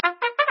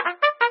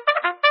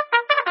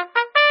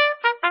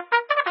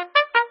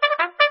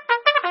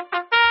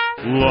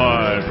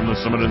Live from the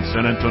summit in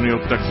San Antonio,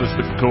 Texas,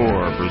 the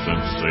Corps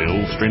presents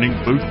Sales Training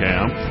Boot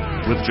Camp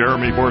with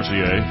Jeremy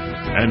Forcier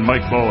and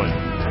Mike Bowen.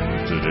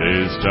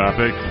 Today's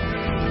topic,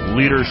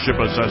 leadership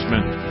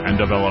assessment and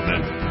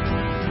development.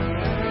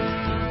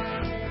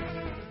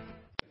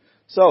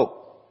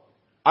 So,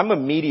 I'm a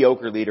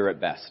mediocre leader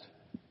at best.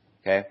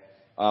 Okay?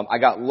 I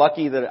got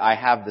lucky that I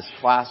have this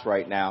class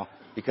right now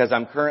because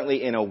I'm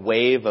currently in a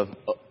wave of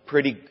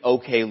pretty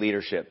okay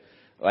leadership.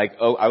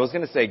 I was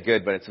going to say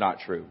good, but it's not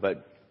true.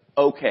 But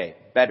okay,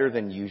 better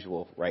than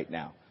usual right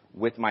now.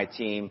 With my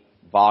team,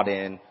 bought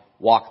in,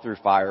 walked through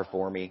fire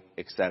for me,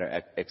 et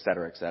cetera, et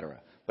cetera, et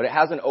cetera. But it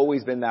hasn't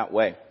always been that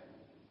way.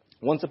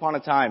 Once upon a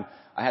time,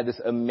 I had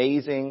this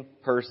amazing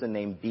person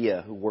named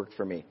Bia who worked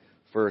for me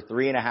for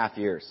 3.5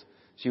 years.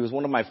 She was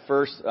one of my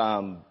first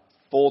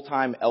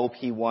full-time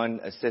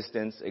LP1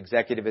 assistants,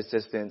 executive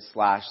assistants, /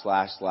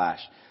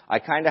 I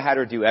kind of had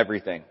her do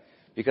everything.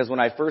 Because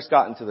when I first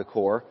got into the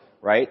Corps,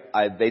 right,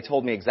 they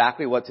told me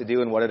exactly what to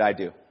do, and what did I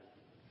do?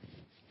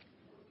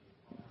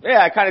 Yeah,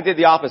 I kind of did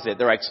the opposite.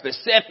 They're like,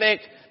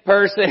 specific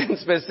person,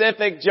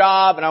 specific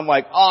job, and I'm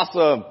like,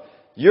 awesome,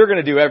 you're going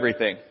to do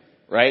everything,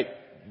 right?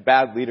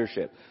 Bad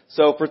leadership.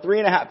 So for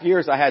 3.5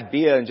 years, I had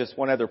Bia and just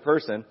one other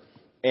person,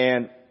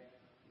 and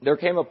there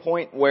came a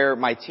point where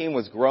my team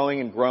was growing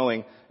and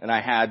growing, and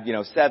I had,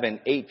 7,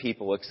 8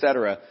 people,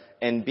 etc.,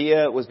 and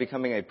Bia was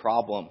becoming a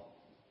problem.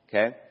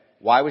 Okay?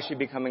 Why was she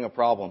becoming a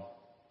problem?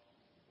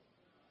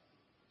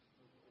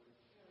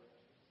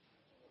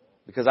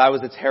 Because I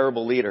was a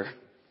terrible leader.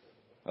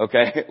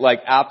 Okay? Like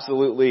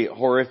absolutely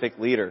horrific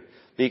leader.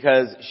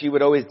 Because she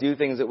would always do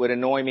things that would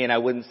annoy me and I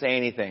wouldn't say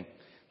anything.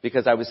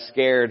 Because I was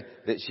scared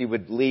that she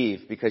would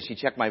leave because she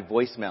checked my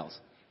voicemails.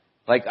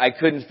 Like I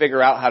couldn't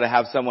figure out how to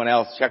have someone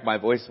else check my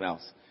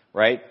voicemails.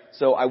 Right?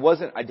 So I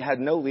had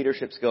no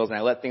leadership skills and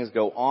I let things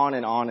go on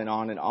and on and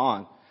on and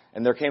on.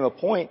 And there came a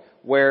point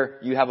where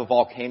you have a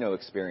volcano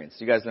experience.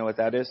 Do you guys know what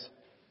that is?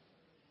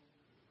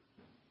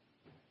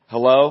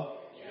 Hello?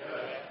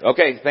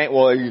 Okay,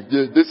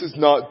 this is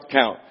not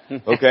count.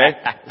 Okay?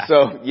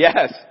 So,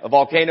 yes, a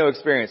volcano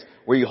experience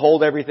where you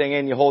hold everything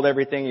in, you hold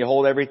everything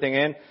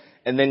in,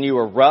 and then you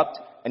erupt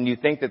and you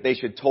think that they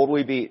should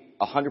totally be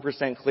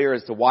 100% clear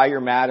as to why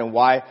you're mad and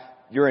why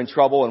you're in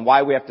trouble and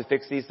why we have to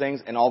fix these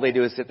things, and all they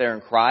do is sit there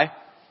and cry.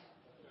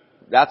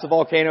 That's a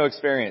volcano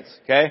experience,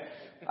 okay?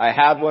 I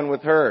had one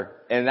with her,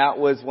 and that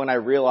was when I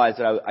realized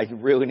that I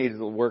really needed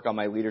to work on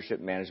my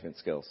leadership management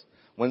skills.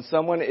 When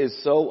someone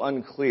is so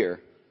unclear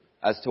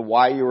as to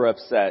why you were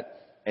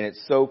upset, and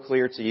it's so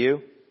clear to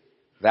you,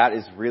 that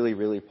is really,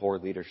 really poor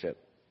leadership.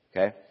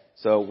 Okay?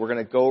 So we're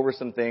going to go over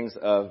some things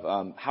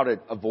of how to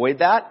avoid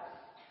that,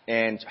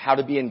 and how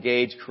to be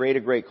engaged, create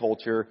a great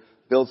culture,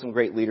 build some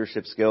great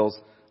leadership skills,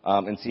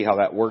 and see how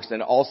that works.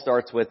 And it all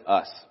starts with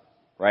us.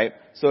 Right?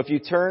 So if you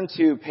turn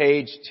to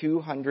page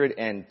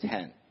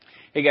 210.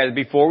 Hey guys,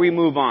 before we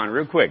move on,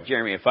 real quick,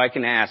 Jeremy, if I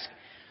can ask,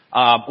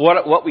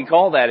 what we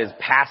call that is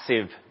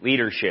passive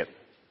leadership.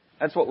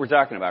 That's what we're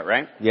talking about,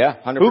 right? Yeah,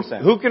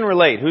 100%. Who can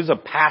relate? Who's a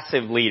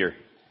passive leader?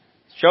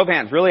 Show of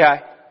hands, really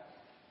high.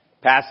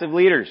 Passive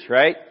leaders,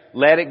 right?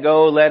 Let it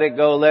go, let it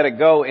go, let it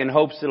go, in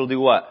hopes it'll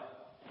do what?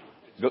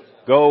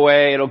 Go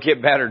away, it'll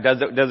get better.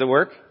 Does it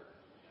work?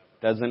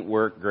 Doesn't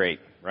work great,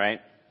 right?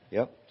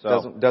 Yep.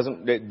 So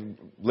It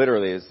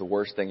literally is the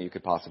worst thing you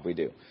could possibly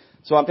do.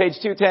 So on page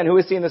 210, who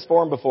has seen this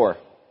form before?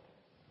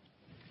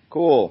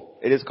 Cool.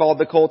 It is called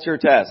the culture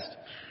test.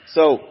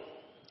 So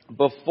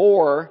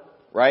before,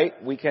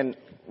 right, we can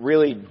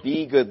really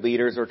be good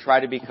leaders or try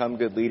to become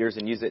good leaders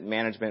and use it in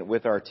management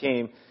with our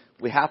team,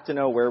 we have to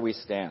know where we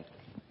stand.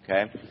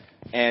 Okay?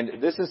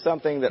 And this is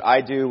something that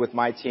I do with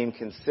my team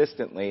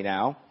consistently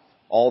now,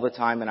 all the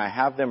time, and I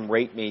have them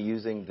rate me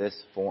using this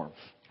form.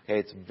 Okay?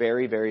 It's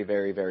very, very,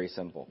 very, very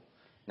simple.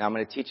 Now I'm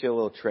going to teach you a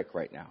little trick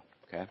right now.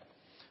 Okay?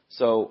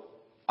 So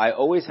I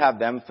always have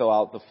them fill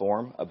out the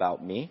form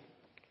about me.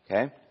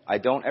 Okay? I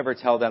don't ever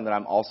tell them that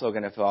I'm also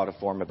going to fill out a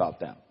form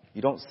about them.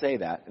 You don't say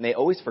that, and they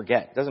always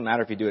forget. It doesn't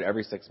matter if you do it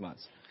every 6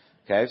 months.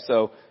 Okay?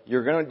 So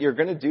you're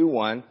gonna do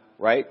one,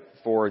 right,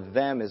 for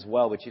them as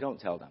well, but you don't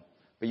tell them.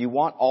 But you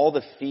want all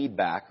the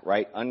feedback,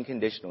 right,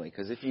 unconditionally.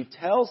 Because if you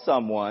tell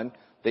someone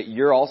that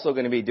you're also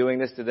going to be doing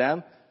this to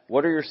them,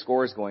 what are your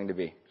scores going to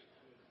be?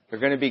 They're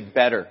going to be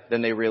better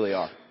than they really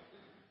are.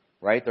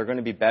 Right? They're going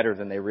to be better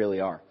than they really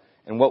are.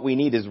 And what we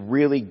need is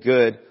really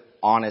good,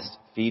 honest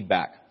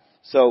feedback.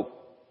 So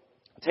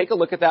take a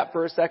look at that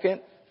for a second.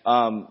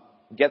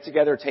 Get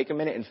together, take a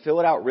minute, and fill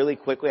it out really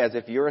quickly as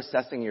if you're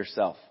assessing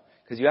yourself.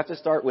 Because you have to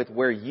start with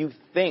where you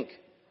think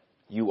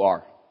you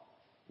are.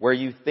 Where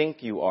you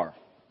think you are.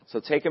 So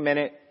take a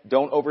minute.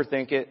 Don't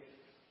overthink it.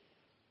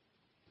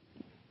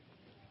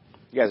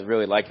 You guys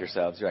really like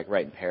yourselves. You're like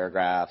writing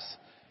paragraphs,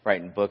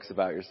 writing books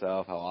about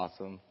yourself. How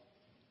awesome.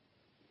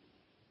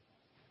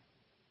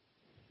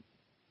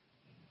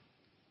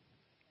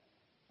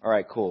 All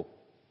right, cool.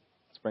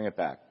 Let's bring it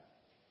back.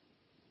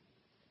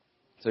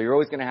 So you're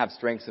always going to have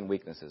strengths and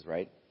weaknesses,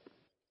 right?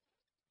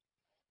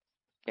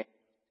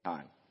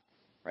 Time,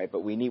 right?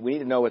 But we need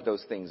to know what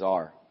those things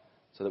are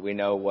so that we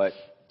know what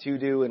to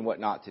do and what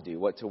not to do,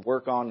 what to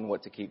work on and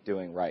what to keep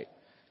doing right.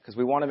 Because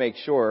we want to make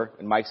sure,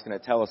 and Mike's going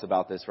to tell us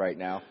about this right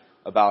now,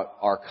 about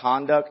our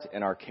conduct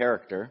and our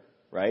character,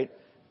 right?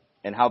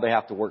 And how they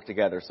have to work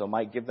together. So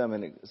Mike, give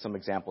them some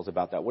examples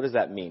about that. What does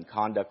that mean,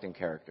 conduct and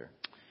character?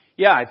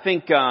 Yeah, I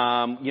think,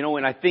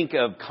 when I think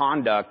of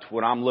conduct,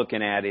 what I'm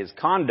looking at is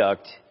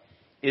conduct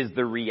is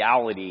the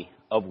reality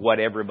of what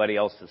everybody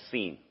else has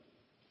seen.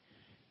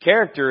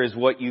 Character is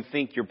what you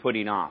think you're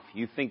putting off.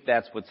 You think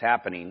that's what's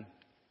happening,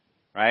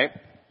 right?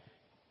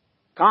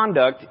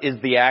 Conduct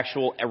is the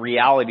actual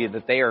reality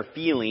that they are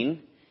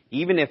feeling.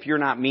 Even if you're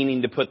not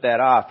meaning to put that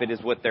off, it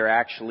is what they're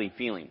actually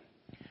feeling.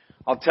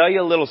 I'll tell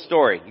you a little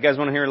story. You guys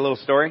want to hear a little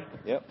story?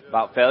 Yep.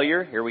 About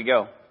failure? Here we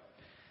go.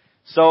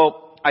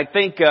 So, I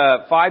think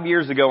 5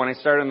 years ago when I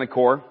started in the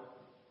Corps,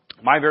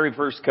 my very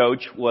first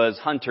coach was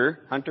Hunter.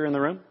 Hunter in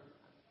the room?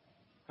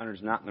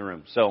 Hunter's not in the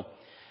room. So,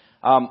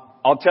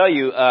 I'll tell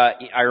you,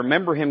 I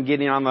remember him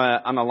getting on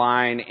the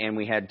line, and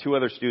we had 2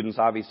 other students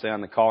obviously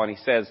on the call, and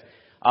he says,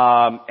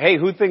 hey,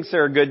 who thinks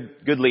they're a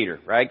good leader,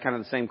 right? Kind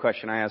of the same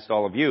question I asked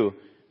all of you.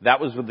 That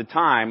was with the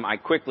time. I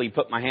quickly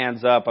put my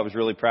hands up. I was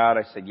really proud.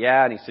 I said,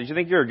 yeah. And he said, you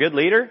think you're a good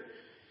leader?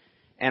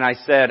 And I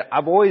said,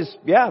 I've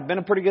been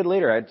a pretty good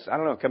leader. I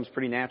don't know, it comes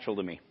pretty natural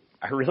to me.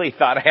 I really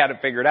thought I had it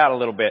figured out a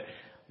little bit.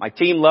 My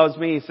team loves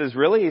me. He says,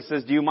 really? He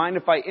says, do you mind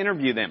if I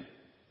interview them?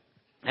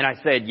 And I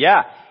said,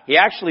 yeah. He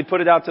actually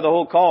put it out to the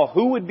whole call.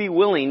 Who would be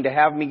willing to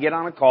have me get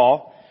on a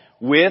call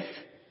with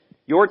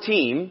your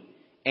team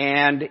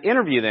and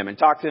interview them and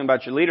talk to them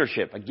about your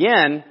leadership?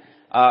 Again,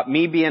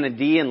 me being a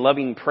D and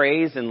loving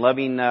praise and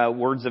loving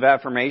words of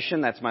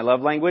affirmation, that's my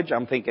love language.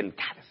 I'm thinking,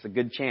 God, that's a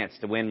good chance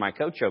to win my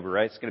coach over,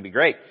 right? It's going to be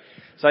great.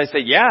 So I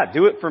said, yeah,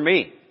 do it for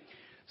me.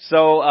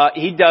 So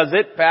he does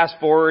it. Fast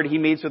forward, he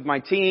meets with my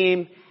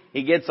team.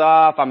 He gets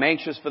off. I'm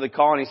anxious for the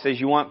call, and he says,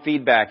 you want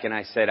feedback? And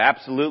I said,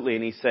 absolutely.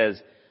 And he says,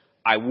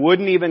 I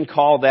wouldn't even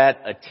call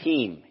that a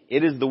team.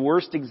 It is the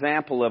worst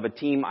example of a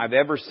team I've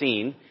ever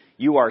seen.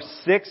 You are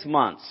 6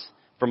 months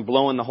from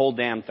blowing the whole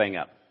damn thing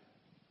up.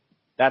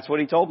 That's what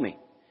he told me.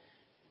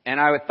 And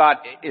I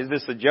thought, is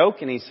this a joke?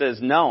 And he says,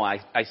 no, I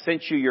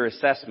sent you your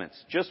assessments.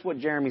 Just what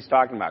Jeremy's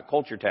talking about,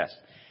 culture test.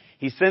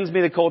 He sends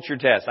me the culture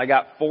test. I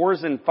got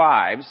 4s and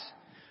 5s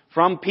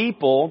from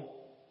people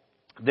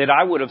that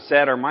I would have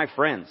said are my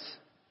friends.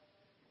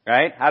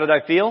 Right? How did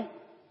I feel?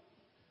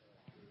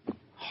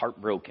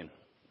 Heartbroken.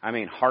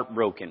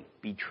 Heartbroken.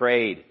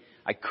 Betrayed.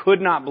 I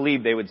could not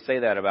believe they would say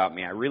that about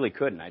me. I really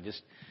couldn't.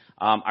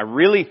 I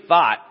really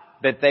thought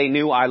that they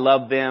knew I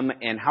loved them,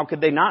 and how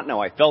could they not know?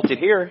 I felt it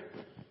here.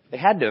 They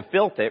had to have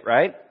felt it,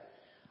 right?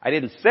 I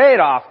didn't say it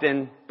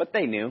often, but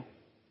they knew.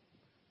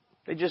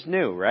 They just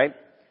knew, right?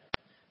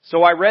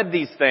 So I read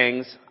these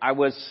things. I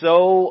was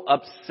so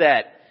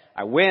upset.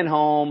 I went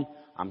home.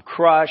 I'm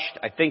crushed.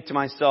 I think to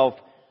myself,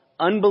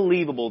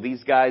 unbelievable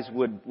these guys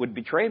would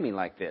betray me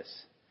like this.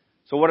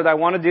 So what did I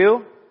want to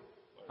do?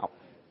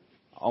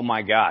 Oh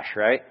my gosh,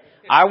 right?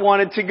 I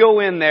wanted to go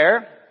in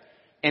there.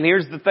 And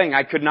here's the thing,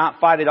 I could not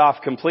fight it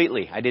off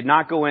completely. I did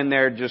not go in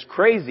there just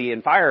crazy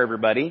and fire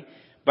everybody,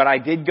 but I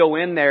did go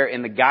in there,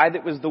 and the guy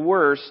that was the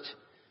worst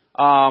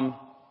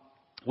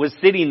was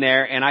sitting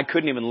there, and I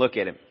couldn't even look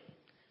at him.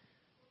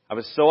 I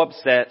was so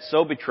upset,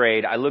 so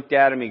betrayed. I looked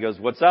at him, he goes,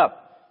 what's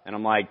up? And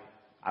I'm like,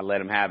 I let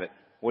him have it.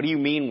 What do you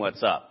mean,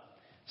 what's up?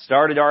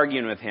 Started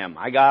arguing with him.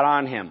 I got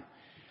on him.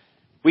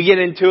 We get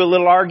into a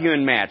little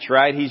arguing match,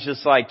 right? He's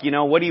just like,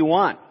 what do you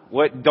want?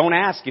 Don't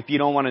ask if you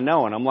don't want to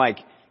know. And I'm like,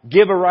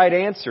 give a right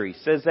answer. He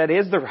says that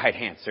is the right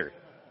answer.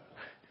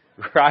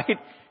 Right?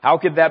 How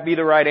could that be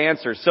the right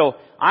answer? So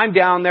I'm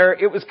down there.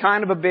 It was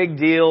kind of a big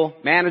deal.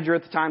 Manager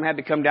at the time had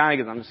to come down. He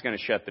goes, I'm just going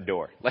to shut the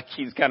door. Like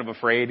he's kind of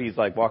afraid. He's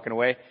like walking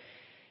away.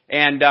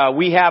 And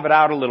we have it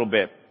out a little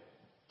bit.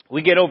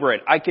 We get over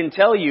it. I can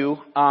tell you,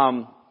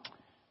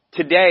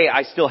 today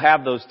I still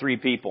have those 3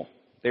 people.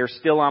 They're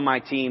still on my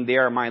team. They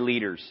are my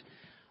leaders.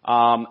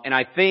 And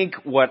I think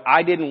what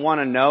I didn't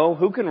want to know,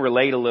 who can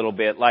relate a little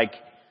bit? Like,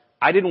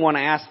 I didn't want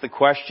to ask the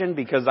question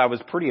because I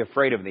was pretty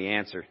afraid of the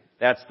answer.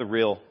 That's the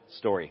real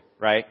story,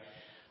 right?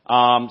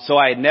 So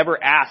I had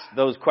never asked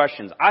those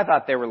questions. I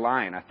thought they were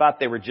lying. I thought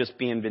they were just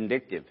being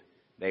vindictive.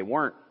 They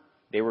weren't.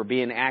 They were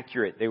being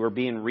accurate. They were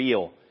being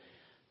real.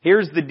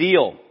 Here's the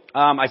deal.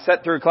 I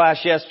sat through a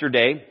class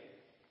yesterday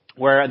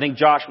where I think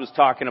Josh was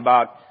talking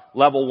about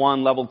level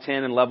 1, level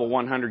 10, and level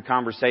 100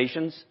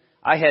 conversations.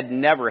 I had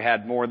never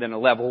had more than a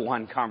level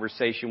 1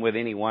 conversation with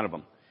any one of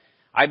them.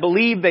 I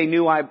believe they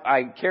knew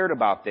I cared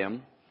about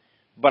them,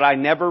 but I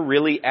never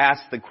really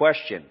asked the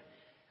question.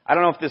 I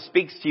don't know if this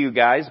speaks to you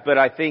guys, but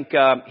I think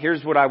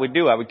here's what I would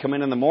do. I would come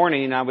in the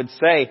morning and I would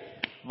say,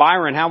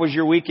 Byron, how was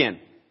your weekend?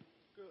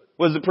 Good.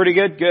 Was it pretty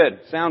good? Good.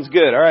 Sounds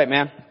good. All right,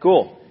 man.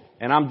 Cool.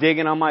 And I'm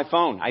digging on my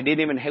phone. I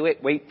didn't even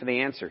wait for the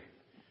answer.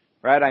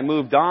 Right? I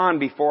moved on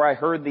before I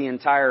heard the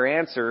entire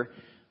answer,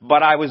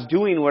 but I was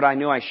doing what I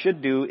knew I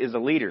should do as a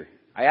leader.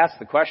 I asked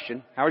the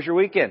question, how was your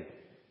weekend?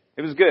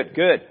 It was good.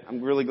 Good.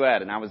 I'm really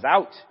glad. And I was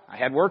out. I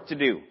had work to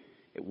do.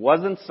 It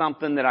wasn't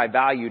something that I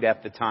valued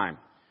at the time.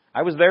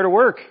 I was there to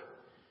work.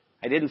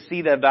 I didn't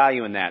see the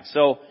value in that.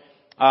 So,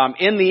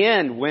 in the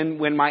end,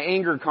 when my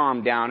anger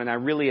calmed down and I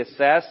really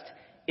assessed,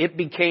 it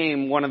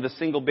became one of the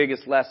single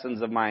biggest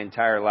lessons of my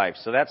entire life.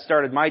 So that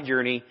started my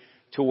journey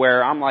to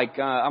where I'm like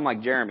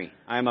Jeremy.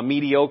 I'm a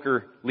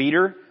mediocre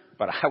leader,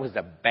 but I was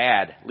a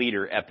bad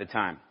leader at the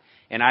time.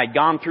 And I'd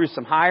gone through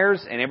some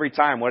hires, and every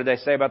time, what did I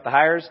say about the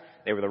hires?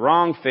 They were the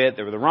wrong fit,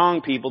 they were the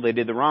wrong people, they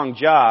did the wrong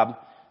job.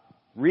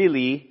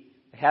 Really,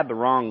 they had the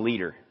wrong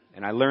leader.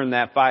 And I learned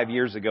that 5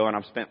 years ago, and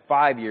I've spent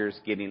 5 years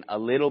getting a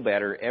little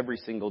better every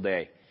single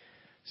day.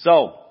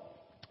 So,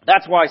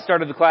 that's why I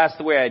started the class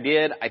the way I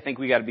did. I think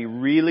we got to be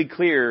really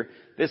clear.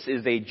 This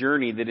is a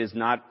journey that is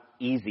not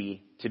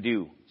easy to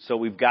do. So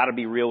we've got to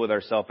be real with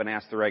ourselves and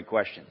ask the right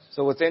questions.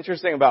 So what's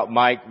interesting about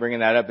Mike bringing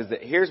that up is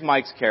that here's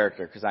Mike's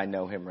character, because I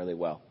know him really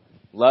well.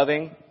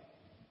 Loving,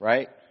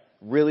 right?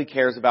 Really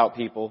cares about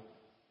people.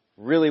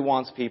 Really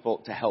wants people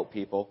to help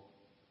people.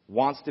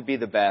 Wants to be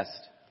the best.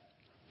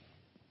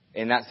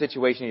 In that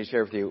situation he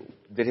shared with you,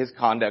 did his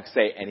conduct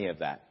say any of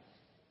that?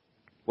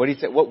 What did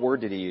he say? What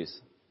word did he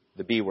use?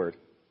 The B word.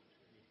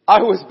 I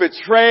was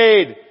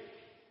betrayed.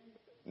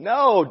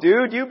 No,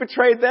 dude, you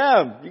betrayed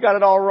them. You got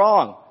it all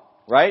wrong,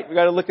 right? We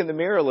got to look in the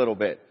mirror a little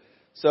bit.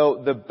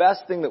 So the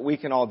best thing that we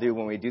can all do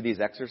when we do these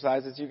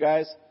exercises, you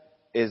guys,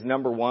 is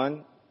number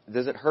one,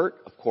 does it hurt?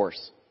 Of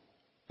course.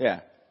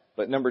 Yeah.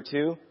 But number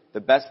two,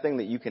 the best thing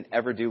that you can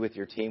ever do with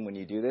your team when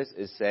you do this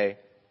is say,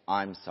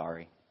 I'm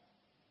sorry.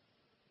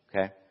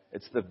 Okay?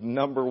 It's the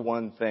number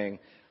one thing.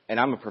 And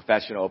I'm a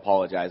professional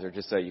apologizer,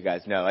 just so you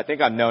guys know. I think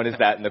I'm known as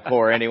that in the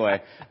Corps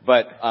anyway.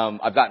 But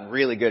I've gotten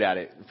really good at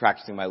it,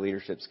 practicing my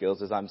leadership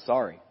skills, is I'm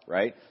sorry,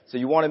 right? So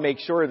you want to make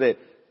sure that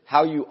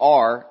how you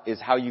are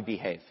is how you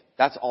behave.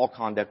 That's all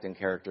conduct and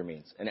character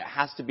means. And it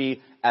has to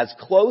be as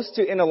close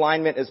to in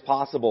alignment as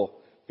possible,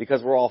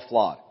 because we're all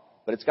flawed.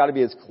 But it's got to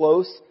be as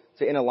close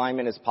to in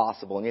alignment as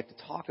possible. And you have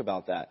to talk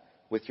about that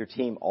with your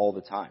team all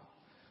the time.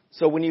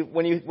 So when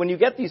you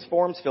get these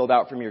forms filled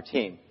out from your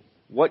team,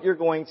 what you're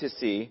going to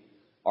see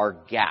are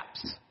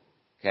gaps,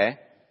 okay?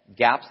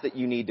 Gaps that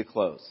you need to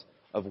close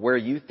of where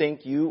you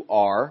think you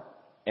are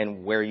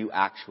and where you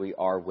actually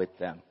are with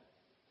them.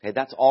 Okay,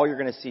 that's all you're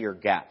going to see are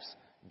gaps.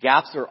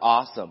 Gaps are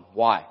awesome.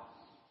 Why?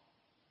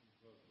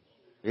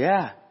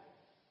 Yeah.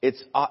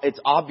 It's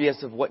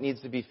obvious of what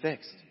needs to be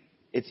fixed.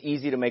 It's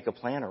easy to make a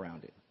plan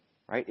around it,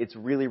 right? It's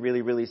really,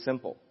 really, really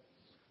simple.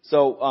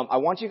 So I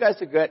want you guys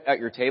to get at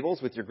your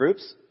tables with your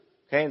groups,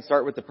 okay, and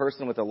start with the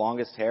person with the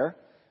longest hair.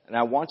 And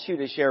I want you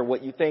to share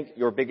what you think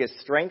your biggest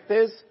strength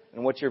is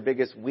and what your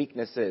biggest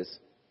weakness is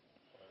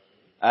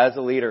as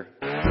a leader.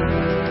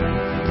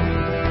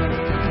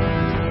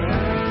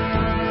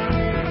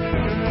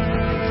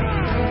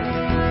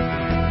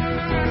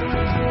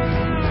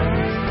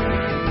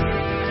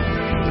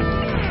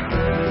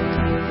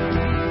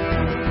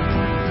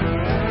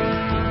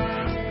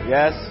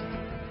 Yes?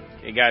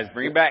 Okay, guys,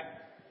 bring it back.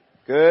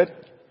 Good.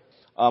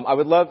 I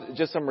would love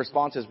just some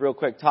responses real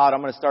quick. Todd,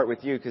 I'm going to start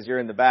with you because you're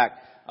in the back.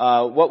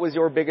 What was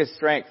your biggest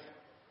strength?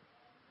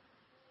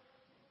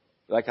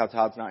 You like how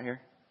Todd's not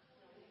here?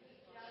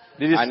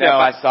 I know,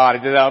 I saw it.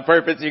 I did it on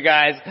purpose, you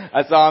guys.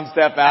 I saw him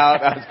step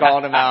out. I was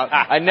calling him out.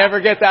 I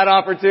never get that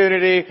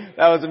opportunity.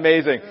 That was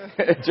amazing.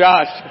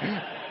 Josh,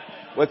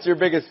 what's your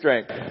biggest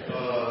strength?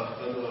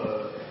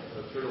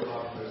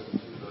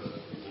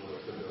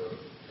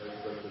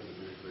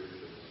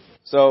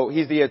 So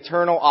he's the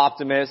eternal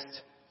optimist,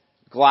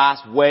 glass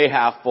way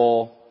half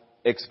full,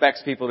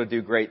 expects people to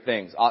do great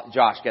things.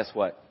 Josh, guess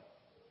what?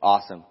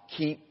 Awesome.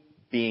 Keep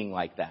being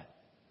like that.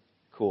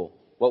 Cool.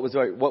 What was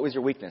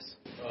your weakness?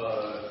 I'm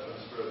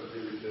spread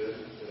really thin,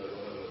 and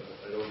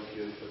I don't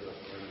give enough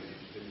time to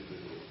each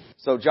individual.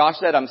 So Josh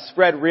said, I'm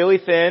spread really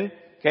thin.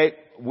 Okay,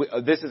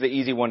 this is an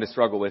easy one to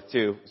struggle with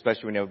too,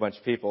 especially when you have a bunch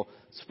of people.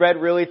 Spread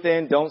really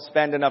thin. Don't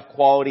spend enough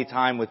quality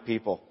time with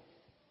people.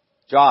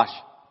 Josh,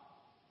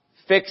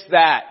 fix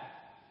that.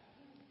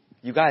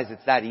 You guys,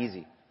 it's that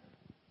easy.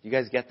 You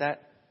guys get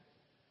that?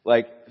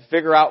 Like,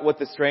 figure out what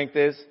the strength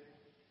is.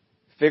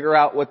 Figure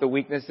out what the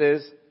weakness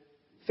is.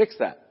 Fix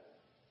that.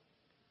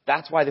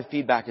 That's why the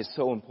feedback is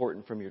so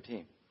important from your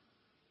team.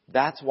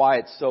 That's why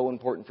it's so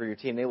important for your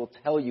team. They will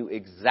tell you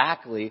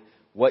exactly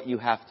what you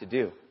have to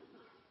do.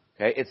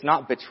 Okay? It's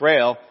not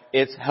betrayal.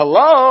 It's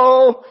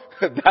hello!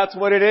 That's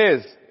what it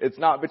is. It's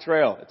not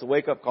betrayal. It's a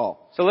wake-up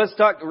call. So let's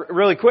talk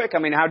really quick. I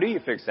mean, how do you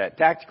fix that?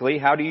 Tactically,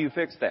 how do you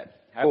fix that?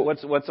 Cool.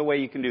 What's a way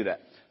you can do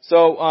that?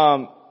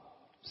 So,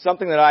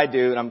 something that I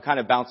do, and I'm kind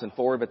of bouncing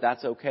forward, but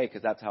that's okay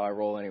because that's how I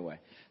roll anyway.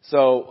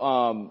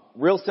 So,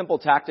 real simple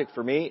tactic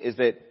for me is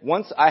that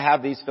once I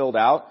have these filled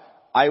out,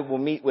 I will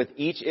meet with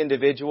each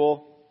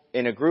individual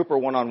in a group or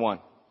one-on-one.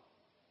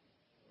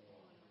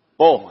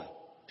 Both.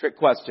 Trick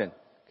question.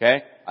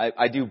 Okay?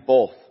 I do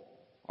both.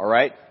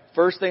 Alright?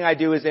 First thing I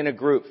do is in a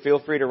group. Feel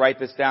free to write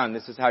this down.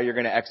 This is how you're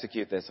going to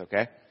execute this,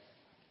 okay?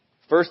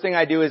 First thing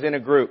I do is in a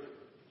group.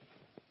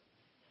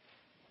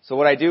 So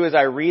what I do is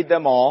I read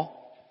them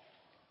all,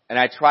 and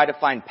I try to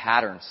find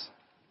patterns.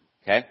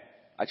 Okay?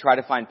 I try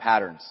to find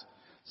patterns.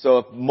 So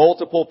if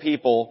multiple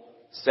people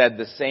said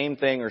the same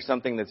thing or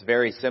something that's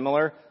very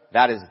similar,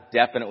 that is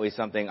definitely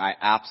something I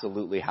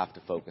absolutely have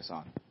to focus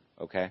on.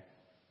 Okay?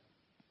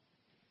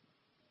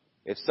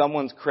 If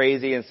someone's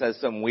crazy and says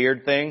some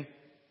weird thing,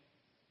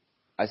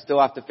 I still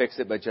have to fix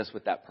it, but just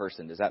with that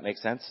person. Does that make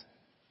sense?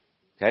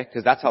 Okay?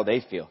 Because that's how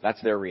they feel.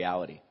 That's their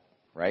reality.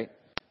 Right?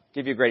 I'll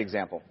give you a great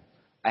example.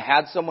 I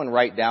had someone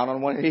write down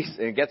on one of these,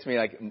 and it gets me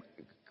like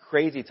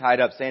crazy tied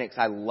up saying it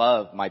because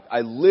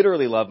I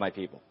literally love my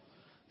people.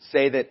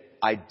 Say that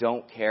I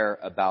don't care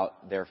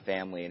about their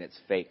family and it's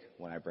fake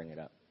when I bring it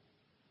up.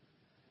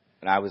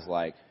 And I was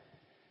like,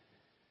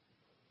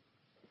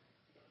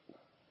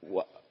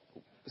 what?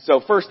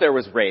 So first there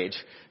was rage.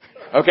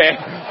 Okay?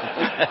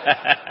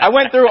 I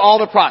went through all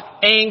the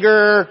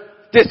anger,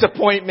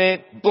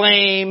 disappointment,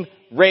 blame,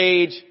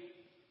 rage,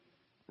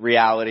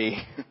 reality.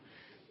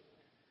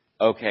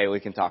 Okay, we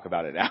can talk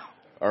about it now.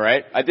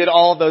 Alright? I did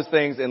all of those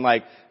things in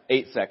like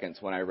 8 seconds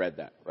when I read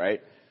that,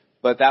 right?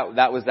 But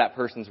that was that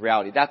person's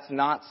reality. That's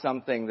not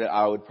something that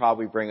I would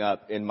probably bring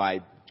up in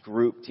my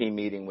group team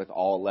meeting with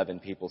all 11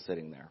 people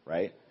sitting there,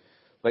 right?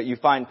 But you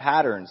find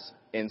patterns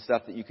in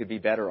stuff that you could be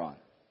better on,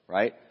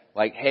 right?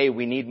 Like, hey,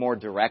 we need more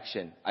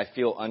direction. I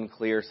feel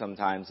unclear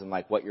sometimes in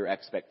like what your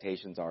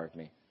expectations are of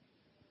me.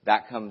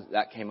 That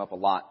came up a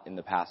lot in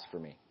the past for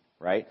me,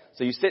 right?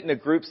 So you sit in a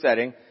group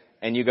setting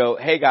and you go,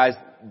 hey guys,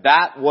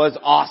 that was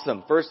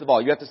awesome. First of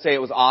all, you have to say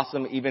it was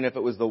awesome even if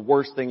it was the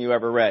worst thing you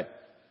ever read.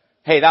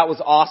 Hey, that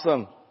was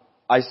awesome.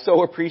 I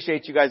so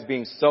appreciate you guys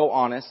being so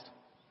honest.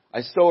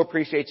 I so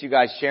appreciate you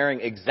guys sharing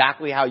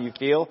exactly how you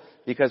feel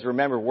because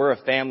remember, we're a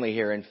family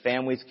here and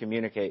families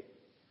communicate.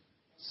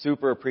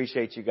 Super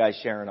appreciate you guys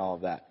sharing all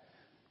of that.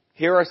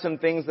 Here are some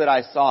things that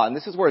I saw, and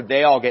this is where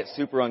they all get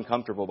super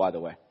uncomfortable, by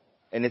the way.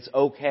 And it's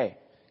okay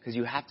because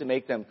you have to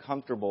make them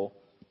comfortable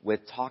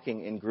with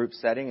talking in group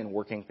setting and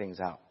working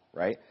things out,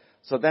 right?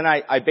 So then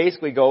I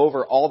basically go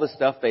over all the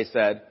stuff they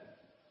said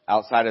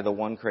outside of the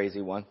one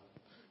crazy one,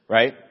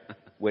 right?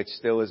 Which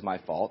still is my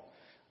fault.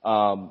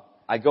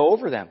 I go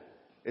over them.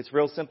 It's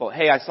real simple.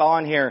 Hey, I saw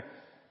on here,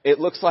 it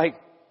looks like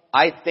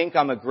I think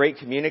I'm a great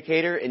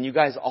communicator and you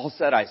guys all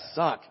said I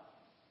suck.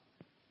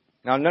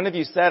 Now, none of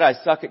you said I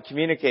suck at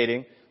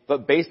communicating,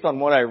 but based on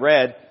what I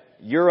read,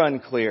 you're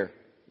unclear.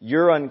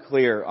 You're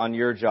unclear on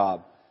your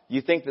job.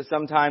 You think that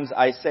sometimes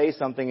I say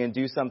something and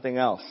do something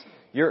else.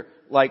 You're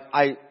like,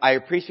 I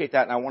appreciate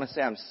that and I want to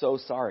say I'm so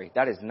sorry.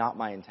 That is not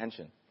my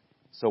intention.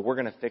 So we're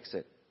going to fix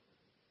it.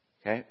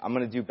 Okay? I'm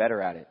going to do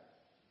better at it.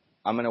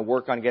 I'm going to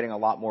work on getting a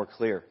lot more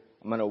clear.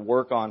 I'm going to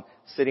work on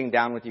sitting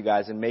down with you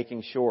guys and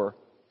making sure,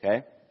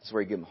 okay? This is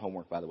where you give them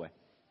homework, by the way.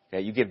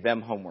 Okay? You give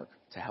them homework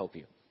to help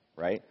you,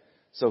 right?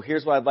 So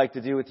here's what I'd like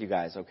to do with you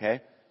guys,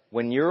 okay?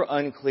 When you're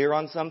unclear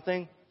on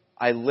something,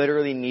 I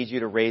literally need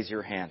you to raise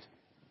your hand.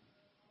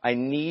 I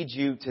need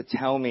you to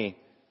tell me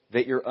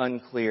that you're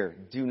unclear.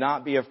 Do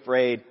not be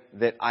afraid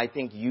that I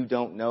think you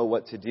don't know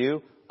what to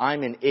do.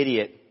 I'm an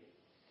idiot.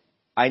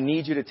 I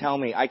need you to tell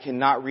me. I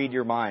cannot read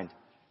your mind.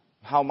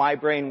 How my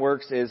brain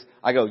works is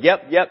I go,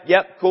 yep,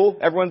 cool,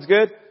 everyone's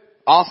good,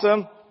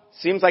 awesome.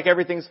 Seems like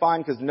everything's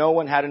fine because no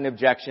one had an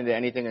objection to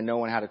anything and no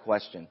one had a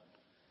question.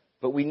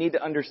 But we need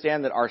to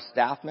understand that our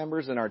staff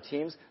members and our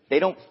teams, they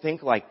don't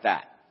think like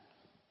that.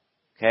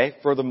 Okay?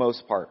 For the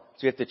most part.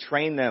 So you have to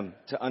train them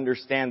to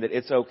understand that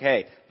it's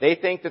okay. They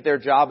think that their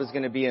job is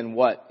going to be in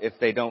what if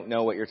they don't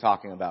know what you're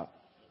talking about?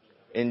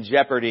 In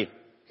jeopardy.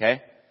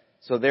 Okay?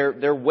 So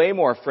they're way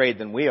more afraid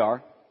than we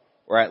are.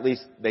 Or at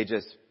least they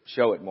just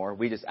show it more.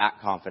 We just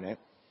act confident.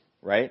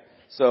 Right?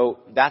 So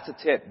that's a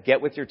tip.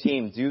 Get with your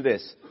team. Do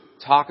this.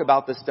 Talk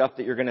about the stuff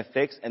that you're going to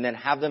fix and then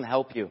have them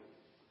help you.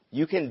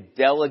 You can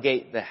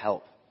delegate the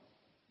help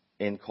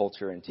in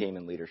culture and team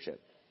and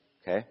leadership.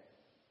 Okay?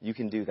 You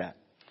can do that.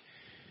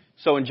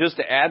 So, and just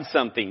to add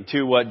something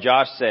to what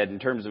Josh said in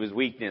terms of his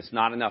weakness,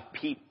 not enough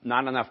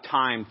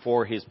time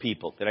for his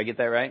people. Did I get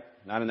that right?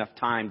 Not enough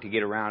time to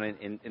get around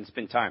and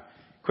spend time.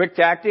 Quick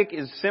tactic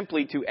is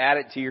simply to add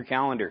it to your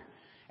calendar.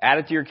 Add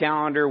it to your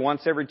calendar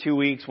once every 2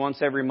 weeks,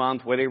 once every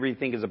month, whatever you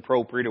think is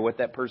appropriate or what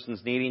that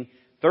person's needing.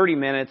 30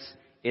 minutes.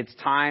 It's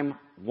time,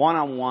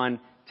 one-on-one.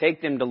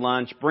 Take them to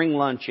lunch, bring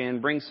lunch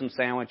in, bring some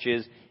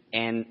sandwiches,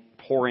 and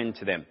pour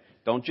into them.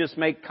 Don't just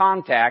make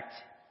contact,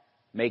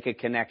 make a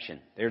connection.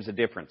 There's a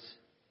difference,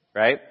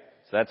 right?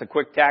 So that's a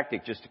quick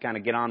tactic just to kind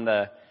of get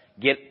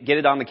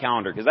it on the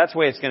calendar, because that's the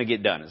way it's going to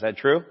get done. Is that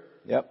true?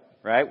 Yep.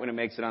 Right? When it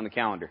makes it on the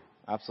calendar.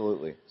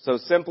 Absolutely. So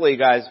simply,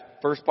 guys,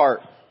 first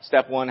part,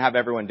 step 1, have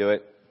everyone do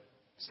it.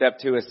 Step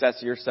 2,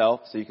 assess yourself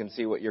so you can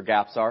see what your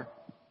gaps are,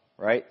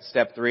 right?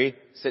 Step 3,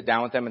 sit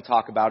down with them and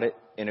talk about it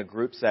in a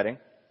group setting.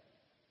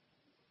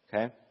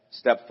 Okay.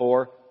 Step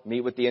 4,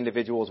 meet with the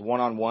individuals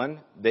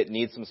one-on-one that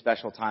need some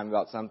special time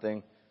about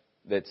something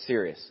that's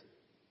serious.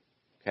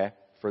 Okay.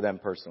 For them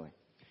personally.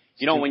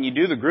 You know, when you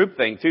do the group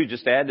thing too,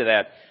 just to add to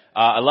that,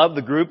 I love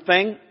the group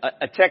thing.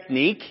 A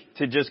technique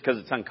to just because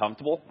it's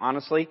uncomfortable,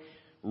 honestly.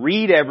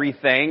 Read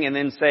everything and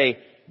then say,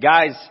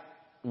 guys,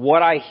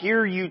 what I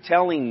hear you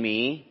telling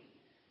me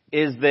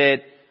is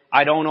that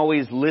I don't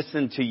always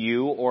listen to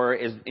you, or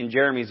as in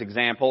Jeremy's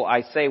example,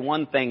 I say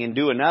one thing and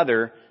do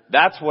another.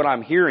 That's what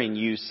I'm hearing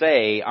you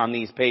say on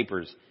these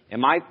papers.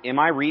 Am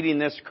I reading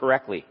this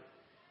correctly?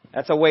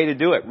 That's a way to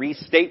do it.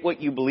 Restate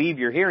what you believe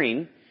you're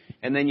hearing,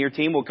 and then your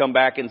team will come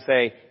back and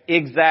say,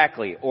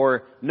 exactly,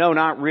 or no,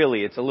 not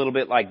really. It's a little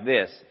bit like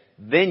this.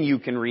 Then you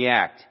can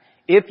react.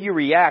 If you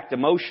react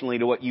emotionally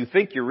to what you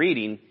think you're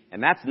reading,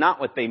 and that's not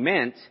what they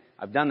meant,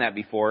 I've done that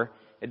before,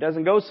 it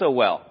doesn't go so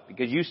well.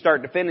 Because you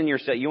start defending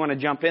yourself, you want to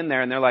jump in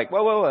there, and they're like,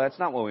 whoa, that's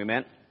not what we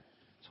meant.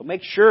 So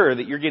make sure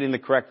that you're getting the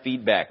correct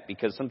feedback,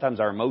 because sometimes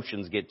our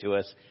emotions get to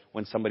us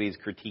when somebody's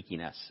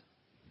critiquing us.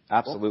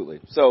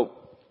 Absolutely. So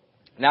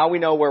now we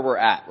know where we're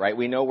at, right?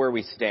 We know where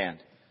we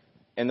stand.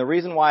 And the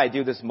reason why I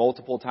do this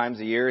multiple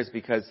times a year is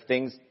because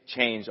things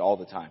change all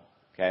the time.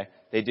 Okay?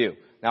 They do.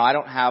 Now I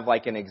don't have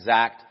like an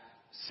exact,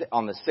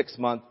 on the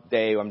 6-month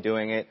day I'm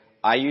doing it.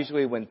 I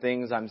usually, when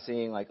things I'm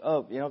seeing like,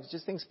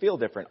 just things feel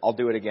different, I'll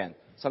do it again.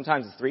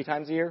 Sometimes it's 3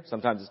 times a year.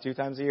 Sometimes it's 2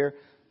 times a year.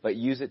 But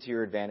use it to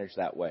your advantage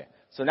that way.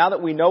 So now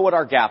that we know what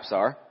our gaps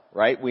are,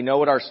 right? We know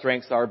what our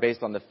strengths are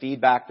based on the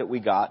feedback that we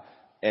got,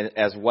 and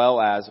as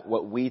well as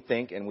what we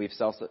think, and we've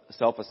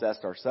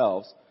self-assessed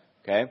ourselves.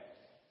 Okay?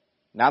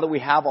 Now that we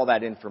have all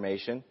that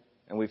information,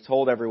 and we've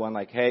told everyone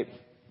like, hey,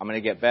 I'm going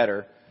to get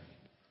better.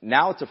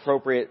 Now it's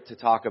appropriate to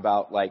talk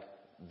about like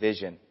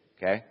vision,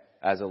 okay,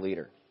 as a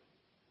leader.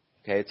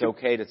 Okay, it's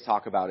okay to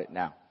talk about it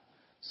now.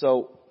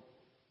 So,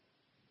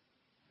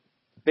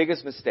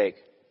 biggest mistake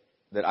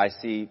that I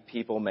see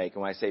people make,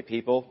 and when I say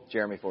people,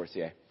 Jeremy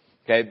Forcier.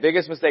 Okay,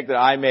 biggest mistake that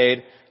I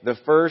made the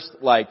first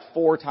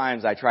 4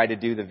 times I tried to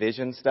do the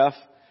vision stuff,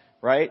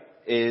 right,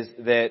 is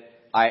that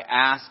I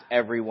asked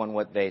everyone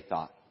what they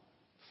thought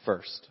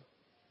first,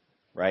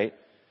 right?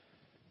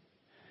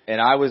 And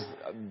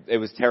it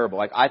was terrible.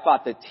 Like, I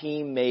thought the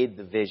team made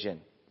the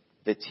vision.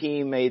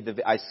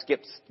 I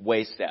skipped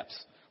way steps.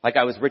 Like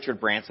I was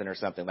Richard Branson or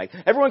something. Like,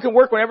 everyone can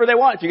work whenever they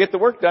want. If you get the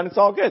work done, it's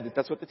all good.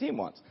 That's what the team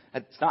wants.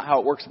 It's not how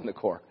it works in the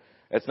Corps.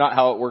 It's not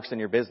how it works in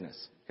your business.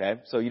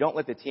 Okay? So you don't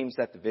let the team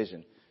set the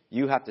vision.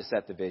 You have to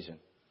set the vision.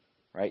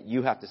 Right?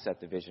 You have to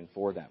set the vision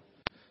for them.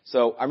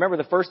 So I remember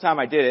the first time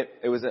I did it,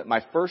 it was at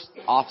my first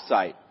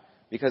offsite.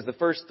 Because the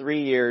first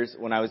 3 years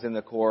when I was in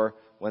the Corps,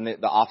 when the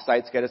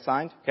offsites get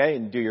assigned, okay,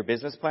 and do your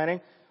business planning,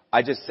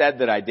 I just said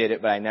that I did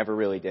it, but I never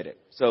really did it.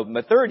 So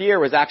my 3rd year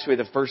was actually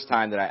the first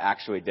time that I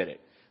actually did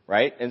it.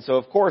 Right? And so,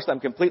 of course,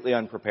 I'm completely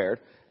unprepared.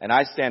 And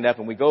I stand up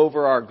and we go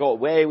over our goal.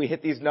 We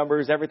hit these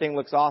numbers. Everything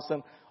looks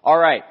awesome. All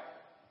right.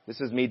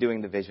 This is me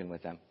doing the vision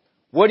with them.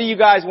 What do you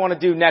guys want to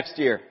do next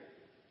year?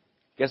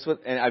 Guess what?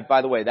 And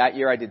by the way, that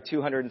year I did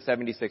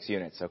 276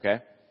 units.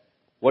 Okay.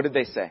 What did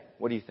they say?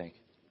 What do you think?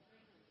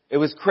 It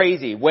was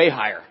crazy. Way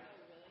higher.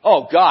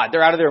 Oh, God.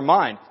 They're out of their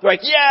mind. They're like,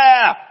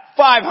 yeah,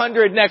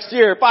 500 next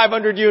year.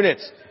 500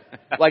 units.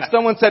 Like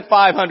someone said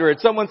 500,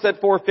 someone said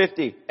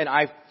 450, and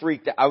I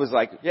freaked out. I was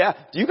like, yeah,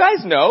 do you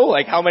guys know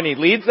like how many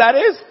leads that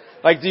is?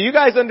 Like, do you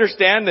guys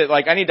understand that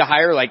like I need to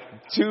hire like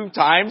 2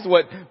 times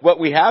what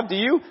we have? Do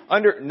you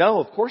No,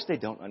 of course they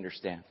don't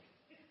understand.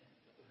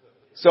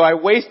 So I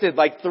wasted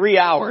like 3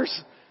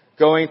 hours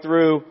going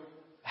through,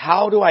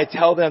 how do I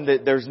tell them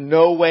that there's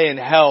no way in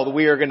hell that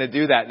we are going to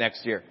do that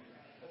next year?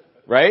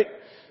 Right?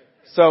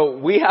 So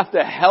we have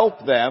to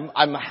help them.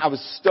 I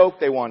was stoked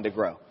they wanted to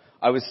grow.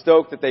 I was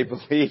stoked that they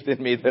believed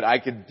in me that I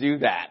could do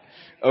that,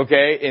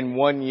 okay, in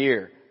 1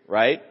 year,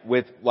 right?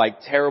 With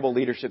like terrible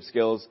leadership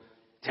skills,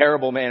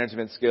 terrible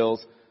management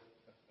skills,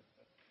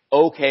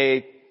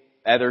 okay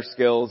other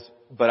skills,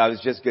 but I was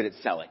just good at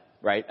selling,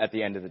 right, at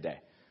the end of the day.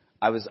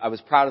 I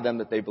was proud of them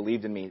that they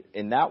believed in me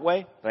in that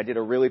way, but I did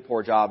a really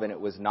poor job and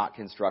it was not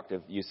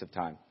constructive use of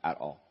time at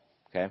all,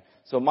 okay?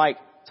 So Mike,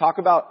 talk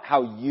about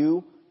how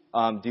you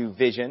do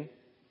vision,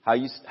 how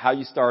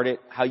you start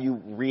it, how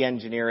you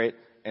re-engineer it,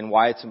 and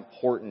why it's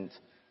important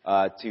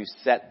to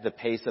set the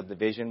pace of the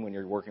vision when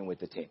you're working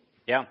with the team.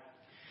 Yeah.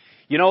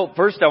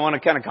 First I want to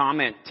kind of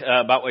comment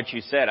about what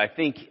you said. I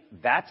think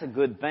that's a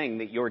good thing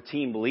that your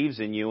team believes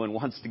in you and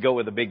wants to go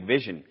with a big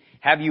vision.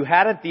 Have you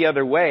had it the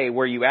other way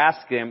where you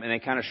ask them and they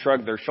kind of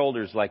shrug their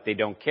shoulders like they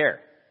don't care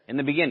in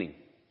the beginning?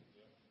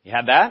 You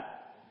had that?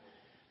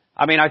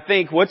 I mean, I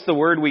think, what's the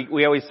word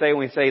we always say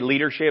when we say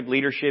leadership?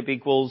 Leadership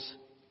equals,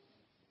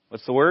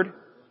 what's the word?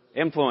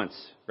 Influence,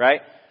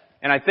 right?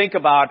 And I think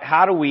about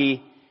how do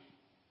we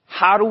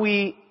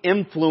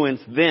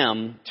influence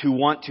them to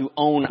want to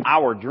own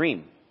our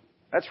dream?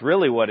 That's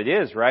really what it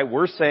is, right?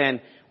 We're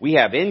saying we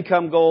have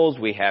income goals,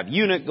 we have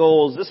unit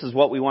goals, this is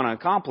what we want to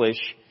accomplish.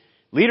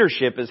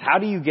 Leadership is how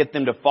do you get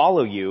them to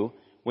follow you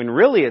when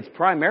really it's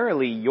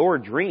primarily your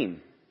dream.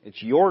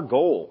 It's your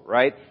goal,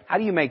 right? How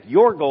do you make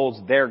your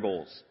goals their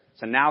goals?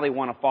 So now they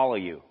want to follow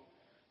you.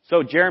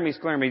 So Jeremy's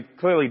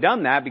clearly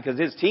done that because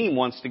his team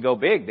wants to go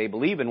big. They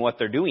believe in what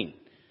they're doing.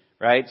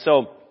 Right?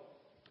 So,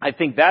 I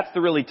think that's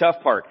the really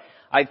tough part.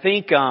 I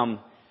think, I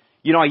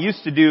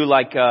used to do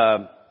like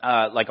a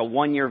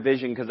 1-year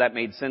vision because that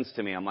made sense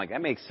to me. I'm like,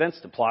 that makes sense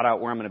to plot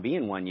out where I'm going to be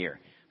in 1 year.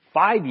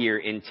 5-year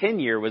and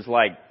 10-year was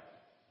like,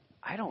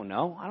 I don't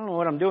know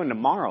what I'm doing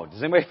tomorrow.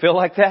 Does anybody feel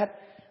like that?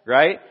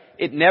 Right?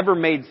 It never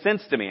made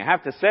sense to me. I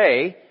have to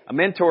say, a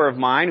mentor of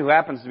mine who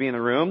happens to be in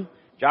the room,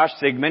 Josh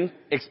Sigmund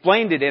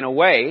explained it in a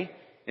way.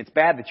 It's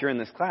bad that you're in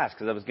this class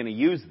because I was going to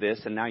use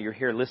this and now you're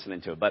here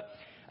listening to it. But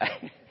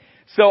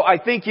so I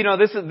think,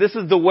 this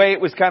is the way it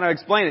was kind of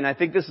explained, and I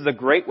think this is a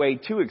great way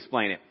to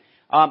explain it.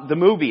 The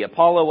movie,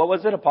 Apollo, what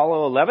was it?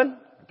 Apollo 11?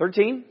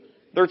 13?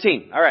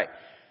 13. All right.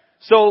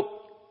 So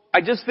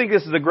I just think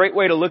this is a great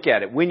way to look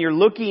at it. When you're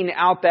looking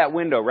out that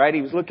window, right?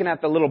 He was looking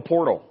at the little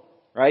portal,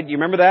 right? Do you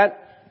remember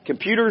that?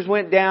 Computers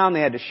went down. They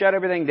had to shut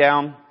everything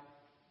down.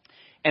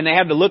 And they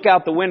had to look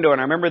out the window. And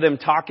I remember them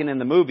talking in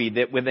the movie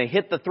that when they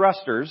hit the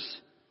thrusters,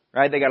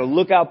 right, they got to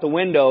look out the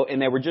window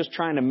and they were just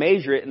trying to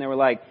measure it. And they were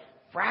like,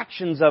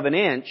 fractions of an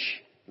inch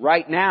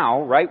right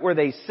now, right where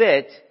they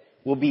sit,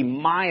 will be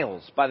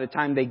miles by the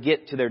time they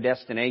get to their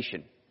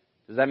destination.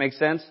 Does that make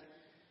sense?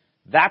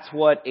 That's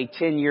what a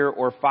 10-year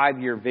or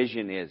 5-year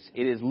vision is.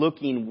 It is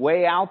looking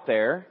way out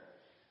there.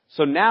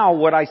 So now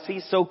what I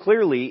see so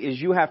clearly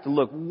is you have to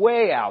look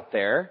way out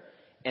there,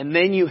 and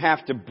then you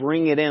have to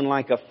bring it in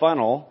like a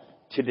funnel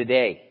to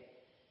today.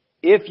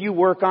 If you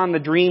work on the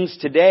dreams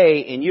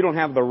today and you don't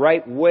have the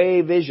right way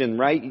vision,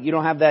 right? You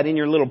don't have that in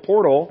your little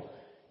portal,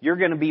 you're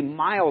going to be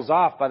miles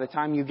off by the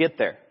time you get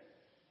there.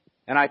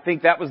 And I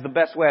think that was the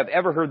best way I've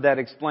ever heard that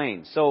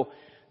explained. So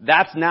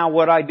that's now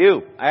what I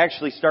do. I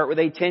actually start with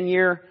a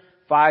 10-year,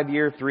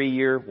 5-year,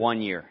 3-year,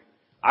 1 year.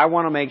 I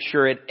want to make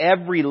sure at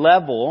every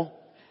level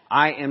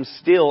I am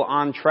still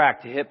on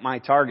track to hit my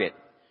target.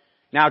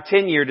 Now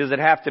 10-year, does it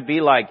have to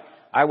be like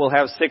I will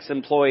have 6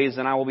 employees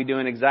and I will be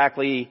doing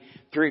exactly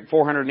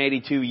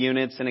 482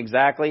 units and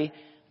exactly?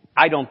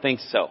 I don't think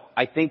so.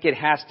 I think it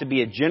has to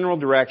be a general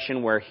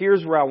direction where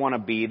here's where I want to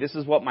be. This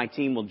is what my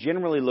team will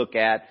generally look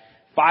at.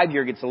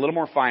 5-year gets a little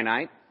more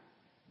finite.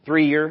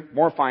 3-year,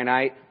 more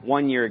finite.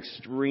 1 year,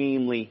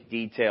 extremely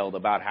detailed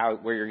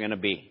about where you're going to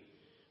be.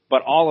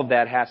 But all of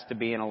that has to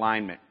be in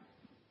alignment.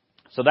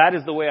 So that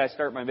is the way I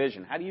start my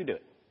vision. How do you do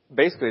it?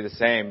 Basically the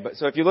same. But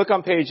so if you look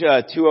on page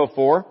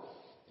 204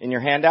 in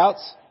your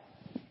handouts,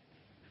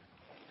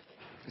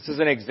 this is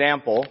an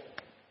example,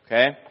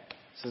 okay?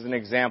 This is an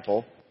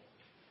example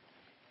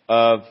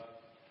of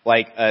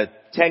like a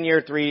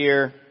 10-year,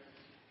 3-year,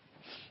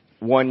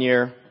 1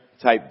 year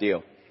type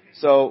deal.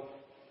 So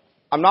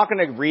I'm not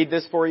going to read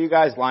this for you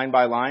guys line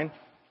by line,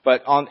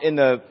 but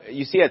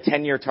you see a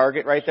 10-year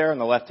target right there on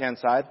the left-hand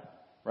side,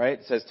 right?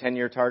 It says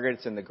 10-year target.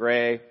 It's in the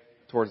gray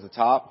towards the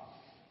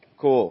top.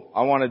 Cool.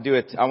 I want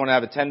to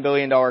have a $10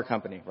 billion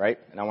company, right?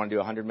 And I want to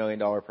do $100 million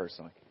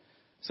personally.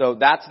 So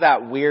that's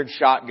that weird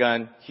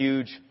shotgun,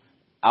 huge,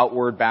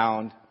 outward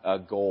bound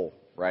goal,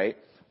 right?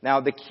 Now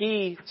the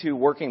key to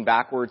working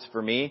backwards for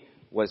me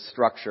was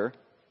structure,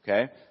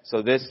 okay?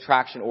 So this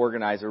traction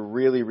organizer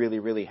really, really,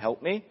 really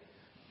helped me.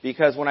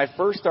 Because when I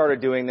first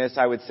started doing this,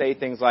 I would say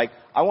things like,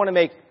 I want to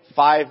make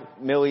 $5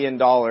 million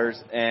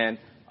and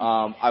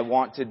I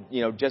want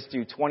to, just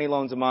do 20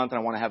 loans a month and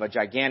I want to have a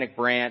gigantic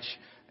branch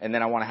and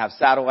then I want to have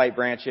satellite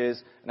branches.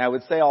 And I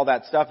would say all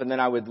that stuff and then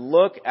I would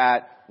look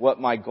at what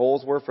my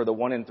goals were for the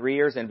 1 and 3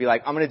 years and be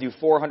like, I'm going to do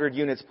 400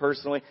 units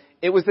personally.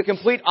 It was the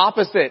complete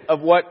opposite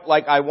of what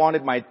I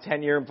wanted my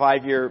 10-year and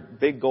 5-year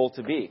big goal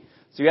to be.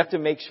 So you have to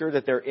make sure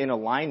that they're in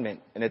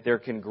alignment and that they're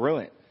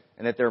congruent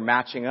and that they're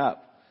matching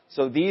up.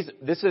 So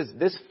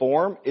this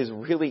form is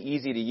really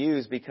easy to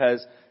use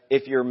because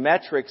if your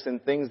metrics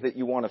and things that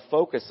you want to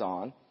focus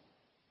on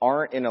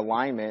aren't in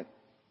alignment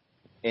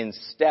in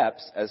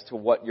steps as to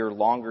what your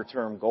longer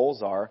term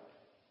goals are,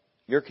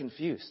 you're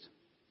confused.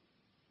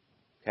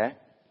 Okay?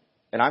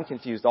 And I'm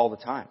confused all the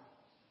time.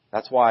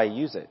 That's why I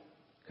use it.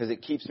 Because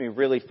it keeps me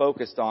really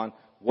focused on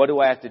what do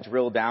I have to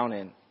drill down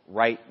in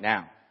right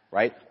now,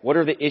 right? What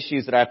are the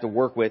issues that I have to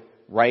work with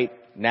right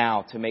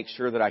now to make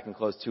sure that I can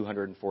close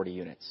 240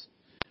 units?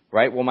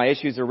 Right? Well, my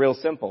issues are real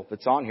simple.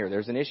 It's on here.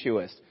 There's an issue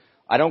list.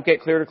 I don't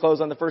get clear to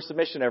close on the first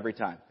submission every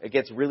time. It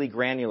gets really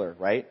granular,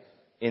 right?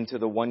 Into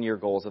the 1 year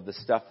goals of the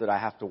stuff that I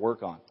have to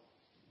work on.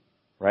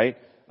 Right?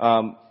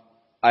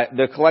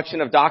 The collection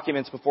of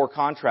documents before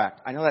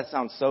contract. I know that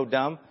sounds so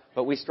dumb,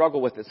 but we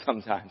struggle with it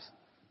sometimes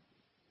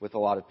with a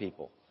lot of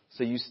people.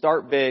 So you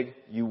start big,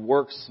 you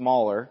work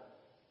smaller,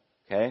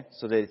 okay,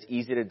 so that it's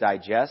easy to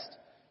digest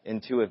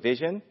into a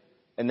vision.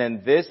 And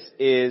then this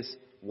is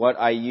what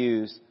I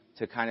use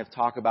to kind of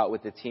talk about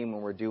with the team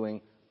when we're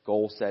doing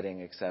goal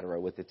setting, etc.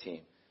 with the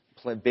team.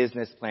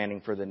 Business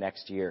planning for the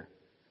next year.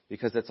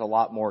 Because it's a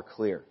lot more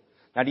clear.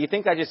 Now, do you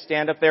think I just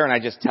stand up there and I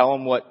just tell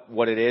them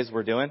what it is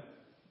we're doing?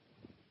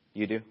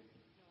 You do?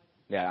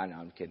 Yeah, I know.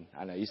 I'm kidding.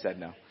 I know. You said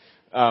no.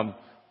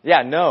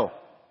 No.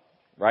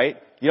 Right?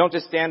 You don't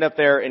just stand up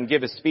there and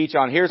give a speech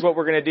on here's what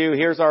we're going to do.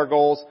 Here's our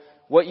goals.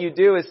 What you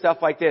do is stuff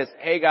like this.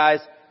 Hey, guys,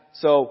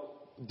 so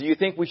do you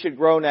think we should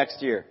grow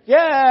next year?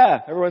 Yeah.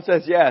 Everyone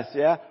says yes.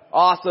 Yeah.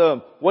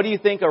 Awesome. What do you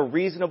think a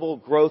reasonable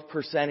growth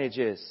percentage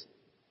is?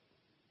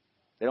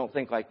 They don't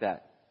think like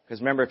that. Because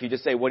remember, if you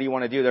just say, what do you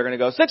want to do? They're going to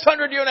go,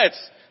 600 units.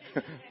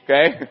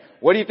 Okay?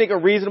 What do you think a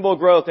reasonable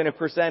growth in a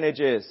percentage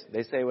is?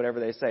 They say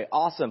whatever they say.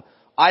 Awesome.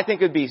 I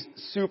think it would be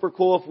super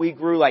cool if we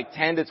grew like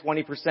 10 to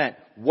 20%.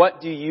 What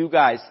do you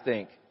guys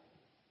think?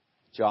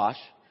 Josh?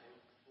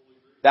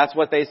 That's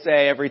what they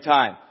say every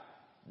time.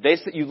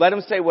 You let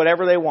them say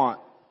whatever they want.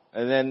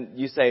 And then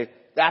you say,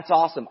 that's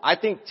awesome. I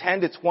think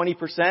 10 to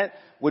 20%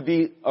 would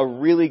be a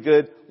really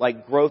good,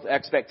 growth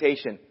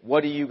expectation.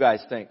 What do you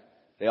guys think?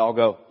 They all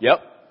go,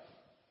 yep.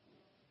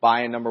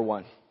 Buy-in number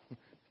 1.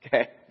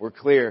 Okay? We're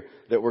clear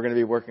that we're going to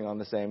be working on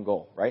the same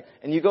goal, right?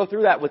 And you go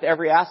through that with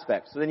every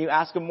aspect. So then you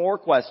ask them more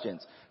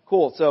questions.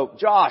 Cool. So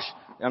Josh,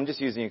 I'm just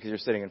using you because you're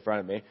sitting in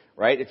front of me,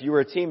 right? If you were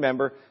a team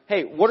member,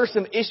 hey, what are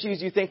some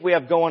issues you think we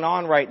have going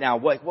on right now?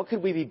 What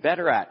could we be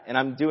better at? And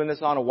I'm doing this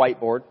on a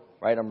whiteboard,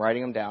 right? I'm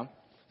writing them down.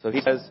 So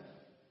he says,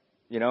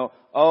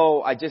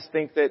 I just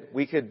think that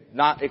we could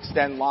not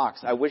extend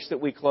locks. I wish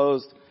that we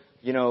closed,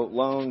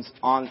 loans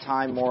on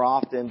time more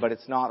often, but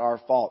it's not our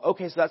fault.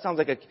 Okay, so that sounds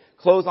like a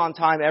close on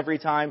time every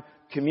time.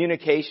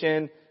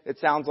 Communication, that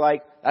sounds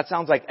like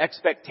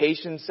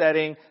expectation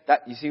setting.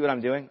 You see what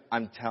I'm doing?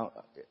 And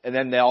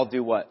then they all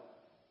do what?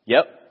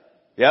 Yep,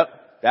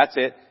 that's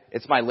it.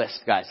 It's my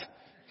list, guys.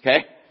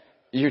 Okay?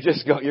 You're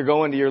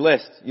going to your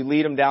list. You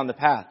lead them down the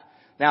path.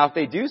 Now, if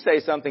they do say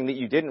something that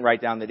you didn't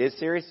write down that is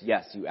serious,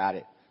 yes, you add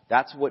it.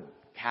 That's what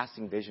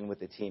casting vision with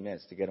the team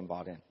is, to get them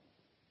bought in.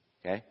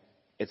 Okay?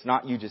 It's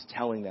not you just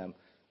telling them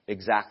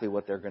exactly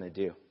what they're going to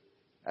do.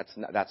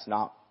 That's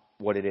not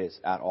what it is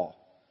at all.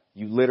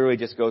 You literally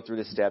just go through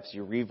the steps.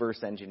 You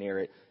reverse engineer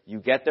it. You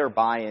get their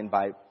buy-in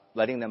by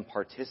letting them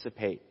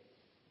participate.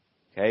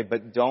 Okay?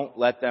 But don't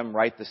let them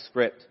write the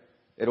script.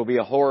 It'll be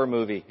a horror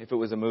movie if it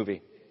was a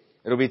movie.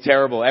 It'll be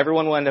terrible.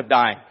 Everyone will end up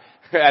dying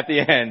at the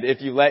end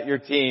if you let your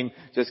team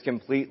just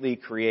completely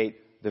create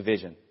the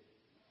vision.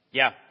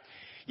 Yeah,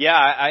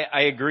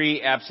 I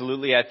agree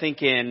absolutely. I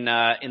think in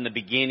the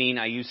beginning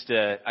I used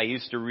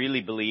to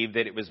really believe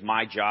that it was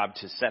my job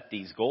to set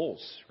these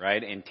goals,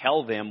 right? And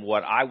tell them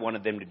what I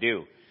wanted them to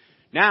do.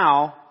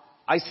 Now,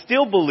 I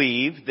still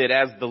believe that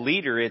as the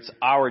leader it's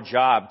our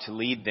job to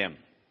lead them,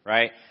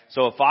 right?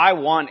 So if I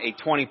want a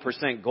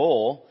 20%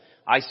 goal,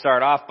 I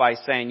start off by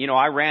saying,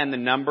 I ran the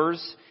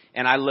numbers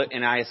and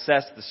I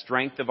assessed the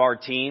strength of our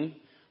team.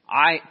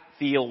 I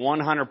feel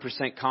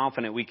 100%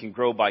 confident we can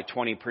grow by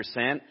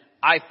 20%.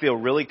 I feel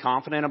really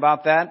confident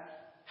about that.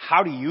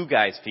 How do you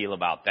guys feel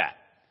about that?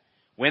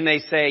 When they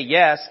say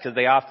yes, because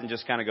they often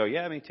just kind of go,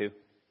 yeah, me too.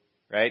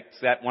 Right? Is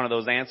that one of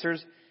those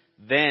answers?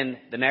 Then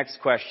the next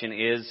question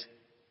is,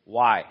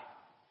 why?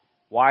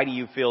 Why do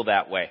you feel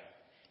that way?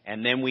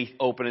 And then we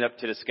open it up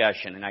to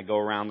discussion and I go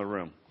around the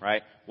room,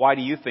 right? Why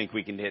do you think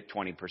we can hit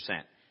 20%?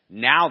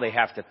 Now they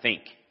have to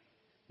think.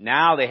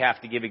 Now they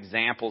have to give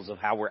examples of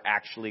how we're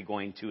actually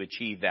going to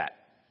achieve that.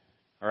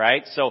 All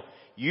right? So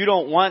you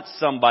don't want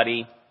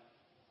somebody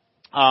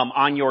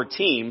on your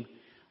team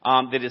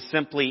that is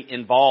simply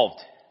involved.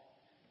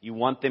 You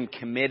want them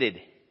committed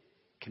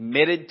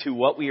to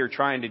what we are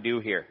trying to do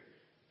here.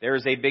 There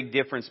is a big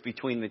difference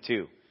between the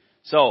two.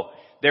 So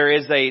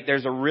there's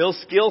a real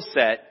skill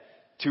set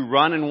to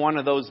run in one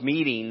of those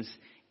meetings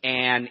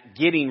and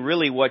getting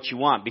really what you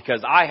want,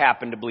 because I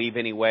happen to believe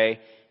anyway,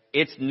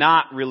 it's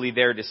not really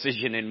their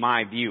decision in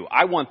my view.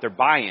 I want their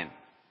buy-in,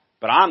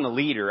 but I'm the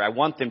leader. I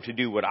want them to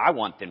do what I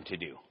want them to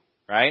do,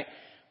 right?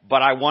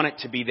 But I want it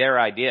to be their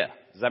idea.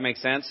 Does that make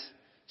sense?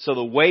 So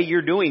the way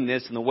you're doing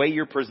this and the way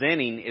you're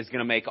presenting is going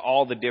to make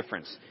all the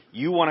difference.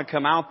 You want to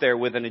come out there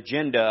with an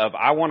agenda of,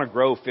 I want to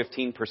grow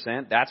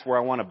 15%. That's where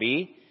I want to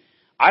be.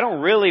 I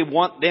don't really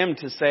want them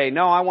to say,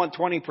 no, I want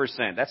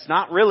 20%. That's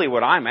not really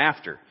what I'm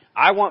after.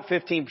 I want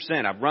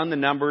 15%. I've run the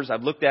numbers.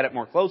 I've looked at it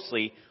more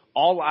closely.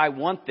 All I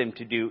want them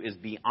to do is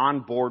be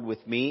on board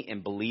with me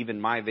and believe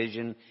in my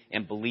vision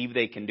and believe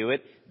they can do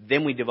it.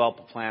 Then we develop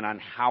a plan on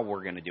how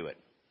we're going to do it.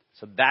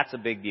 So that's a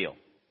big deal.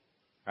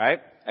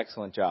 Right?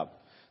 Excellent job.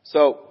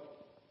 So,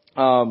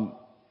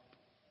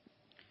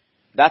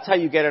 that's how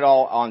you get it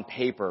all on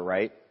paper,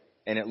 right?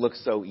 And it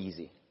looks so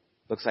easy.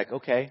 Looks like,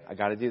 okay, I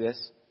got to do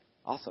this.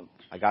 Awesome.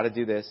 I got to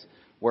do this.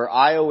 Where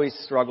I always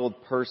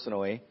struggled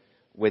personally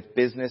with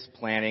business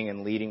planning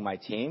and leading my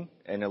team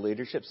in a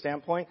leadership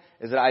standpoint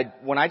is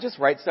that when I just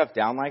write stuff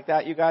down like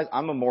that, you guys,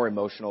 I'm a more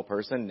emotional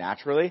person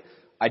naturally.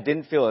 I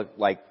didn't feel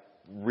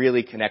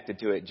really connected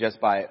to it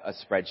just by a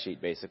spreadsheet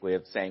basically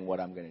of saying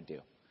what I'm going to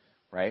do.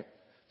 Right?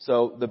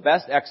 So the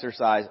best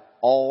exercise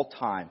all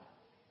time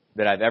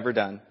that I've ever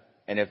done,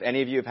 and if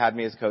any of you have had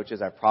me as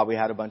coaches, I've probably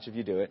had a bunch of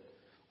you do it,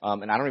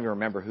 and I don't even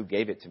remember who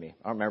gave it to me.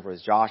 I don't remember if it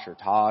was Josh or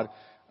Todd,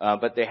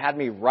 but they had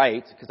me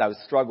write, because I was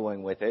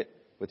struggling with it,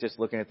 with just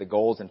looking at the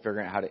goals and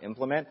figuring out how to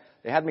implement.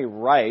 They had me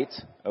write,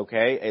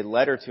 a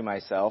letter to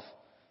myself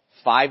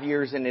 5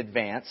 years in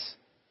advance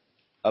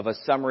of a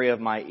summary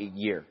of my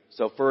year.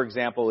 So for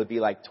example, it'd be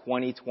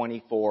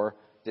 2024,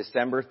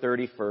 December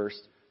 31st,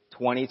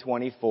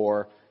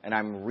 2024, and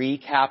I'm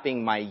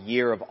recapping my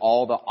year of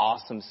all the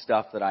awesome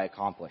stuff that I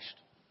accomplished.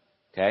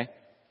 Okay?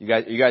 You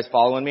guys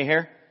following me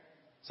here?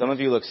 Some of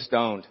you look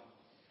stoned.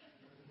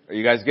 Are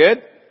you guys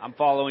good? I'm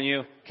following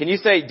you. Can you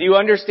say, do you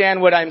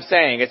understand what I'm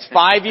saying? It's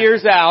 5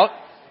 years out,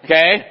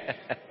 okay?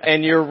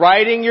 And you're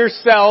writing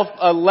yourself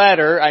a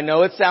letter. I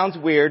know it sounds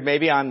weird.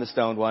 Maybe I'm the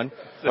stoned one.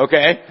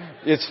 Okay?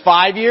 It's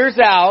 5 years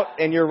out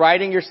and you're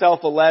writing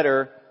yourself a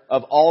letter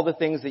of all the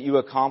things that you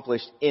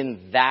accomplished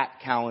in that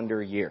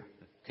calendar year.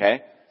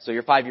 Okay? So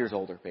you're 5 years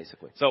older,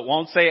 basically. So it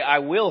won't say I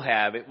will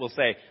have. It will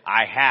say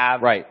I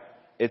have. Right.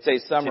 It's a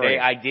summary. Today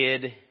I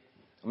did.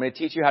 I'm going to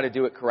teach you how to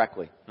do it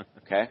correctly.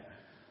 Okay?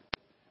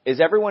 Is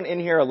everyone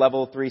in here a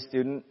level 3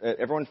 student?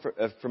 Everyone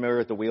familiar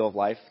with the Wheel of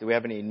Life? Do we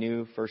have any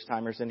new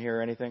first-timers in here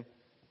or anything?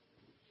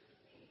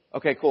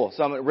 Okay, cool.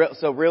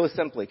 So really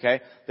simply, okay?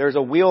 There's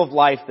a Wheel of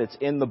Life that's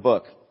in the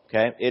book.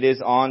 Okay? It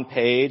is on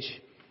page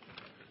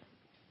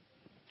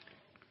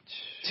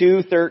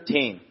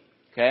 213.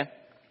 Okay?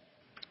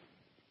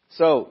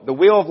 So, the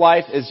Wheel of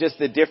Life is just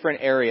the different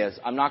areas.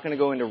 I'm not going to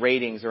go into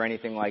ratings or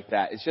anything like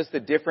that. It's just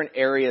the different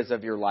areas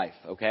of your life,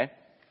 okay?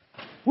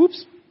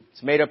 Whoops.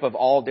 It's made up of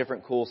all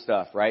different cool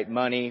stuff, right?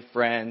 Money,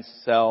 friends,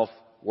 self,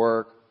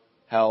 work,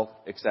 health,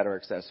 etc.,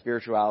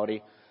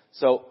 spirituality.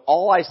 So,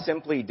 all I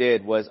simply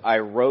did was I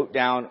wrote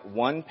down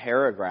one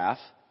paragraph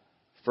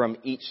from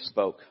each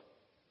spoke.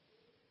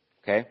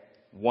 Okay?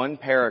 One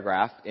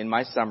paragraph in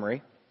my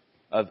summary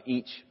of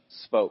each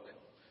spoke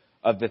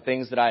of the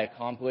things that I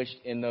accomplished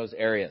in those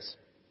areas.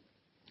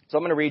 So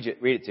I'm going to read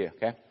it to you,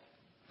 okay?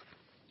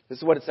 This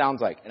is what it sounds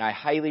like, and I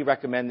highly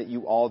recommend that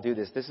you all do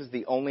this. This is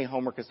the only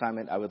homework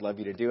assignment I would love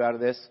you to do out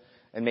of this,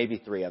 and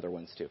maybe 3 other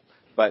ones too.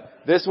 But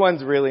this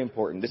one's really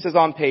important. This is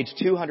on page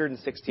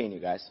 216, you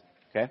guys,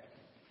 okay?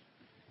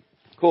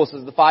 Cool, so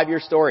this is the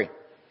 5-year story.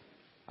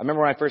 I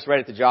remember when I first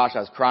read it to Josh, I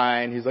was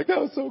crying. He's like, that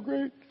was so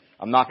great.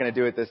 I'm not going to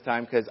do it this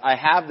time, because I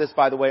have this,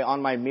 by the way,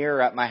 on my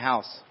mirror at my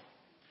house.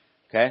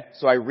 Okay?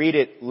 So I read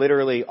it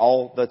literally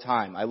all the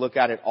time. I look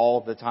at it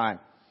all the time.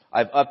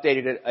 I've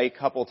updated it a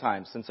couple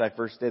times since I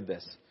first did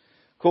this.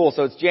 Cool.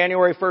 So it's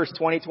January 1st,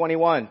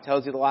 2021.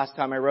 Tells you the last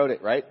time I wrote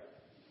it, right?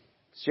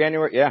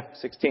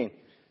 It's 16.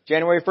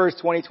 January 1st,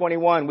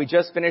 2021. We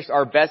just finished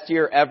our best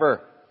year ever.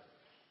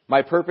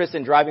 My purpose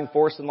and driving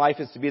force in life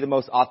is to be the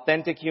most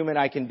authentic human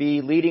I can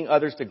be, leading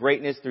others to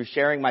greatness through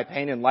sharing my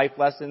pain and life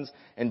lessons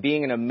and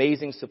being an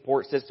amazing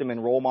support system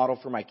and role model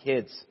for my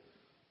kids.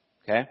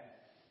 Okay?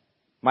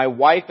 My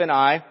wife and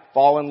I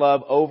fall in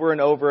love over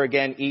and over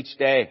again each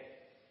day.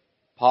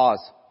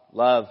 Pause.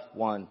 Love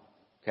one.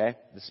 Okay?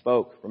 The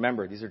spoke.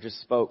 Remember, these are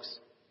just spokes.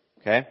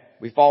 Okay?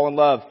 We fall in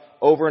love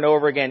over and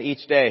over again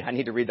each day. I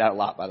need to read that a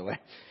lot, by the way.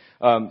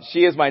 She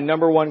is my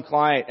number 1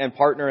 client and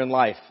partner in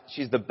life.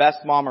 She's the best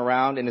mom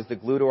around and is the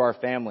glue to our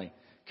family.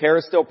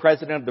 Kara's still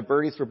president of the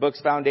Birdies for Books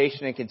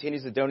Foundation and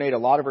continues to donate a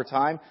lot of her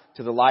time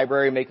to the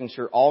library, making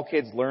sure all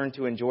kids learn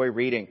to enjoy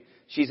reading.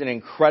 She's in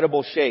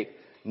incredible shape.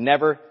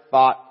 Never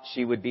thought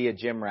she would be a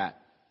gym rat.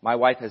 My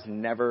wife has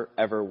never,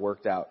 ever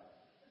worked out,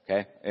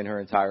 okay, in her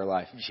entire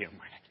life. Gym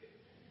rat.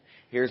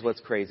 Here's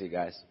what's crazy,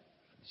 guys.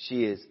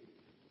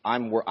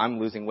 I'm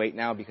losing weight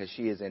now because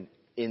she is in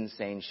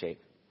insane shape.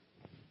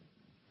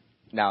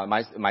 Now,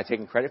 am I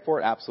taking credit for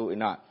it? Absolutely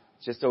not.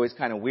 It's just always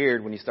kind of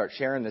weird when you start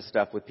sharing this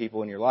stuff with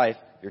people in your life,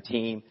 your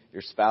team,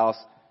 your spouse.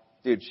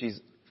 Dude, she's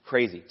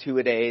crazy.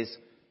 2-a-days.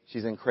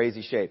 She's in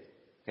crazy shape.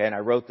 Okay, and I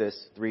wrote this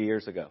 3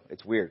 years ago.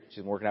 It's weird.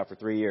 She's been working out for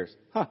 3 years.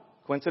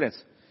 Coincidence,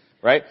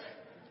 right?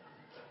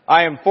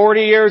 I am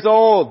 40 years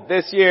old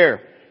this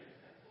year,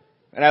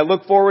 and I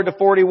look forward to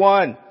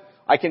 41.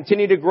 I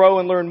continue to grow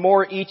and learn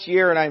more each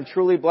year, and I am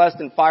truly blessed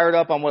and fired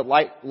up on what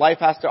life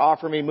has to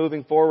offer me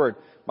moving forward.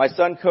 My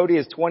son Cody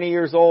is 20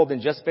 years old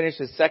and just finished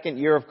his 2nd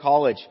year of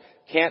college.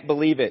 Can't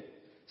believe it.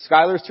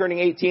 Skylar's turning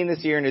 18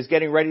 this year and is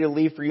getting ready to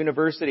leave for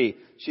university.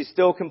 She's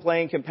still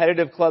playing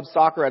competitive club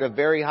soccer at a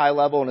very high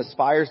level and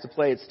aspires to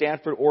play at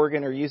Stanford,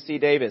 Oregon, or UC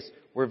Davis.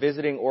 We're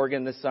visiting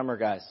Oregon this summer,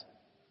 guys.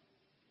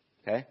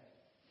 Okay?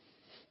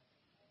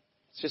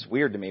 It's just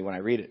weird to me when I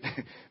read it.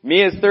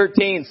 Mia's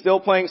 13, still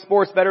playing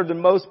sports better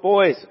than most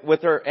boys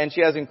with her, and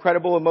she has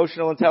incredible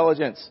emotional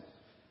intelligence.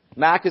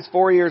 Mac is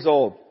 4 years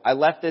old. I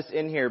left this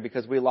in here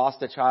because we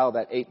lost a child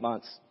at 8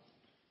 months.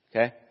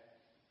 Okay?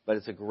 But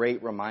it's a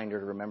great reminder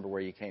to remember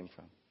where you came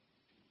from.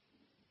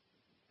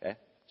 Okay?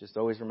 Just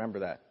always remember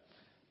that.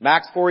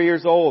 Mac's 4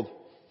 years old.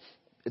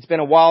 It's been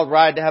a wild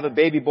ride to have a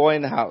baby boy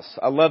in the house.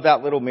 I love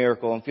that little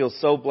miracle and feel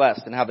so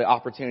blessed and have the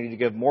opportunity to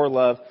give more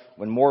love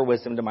and more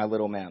wisdom to my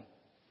little man.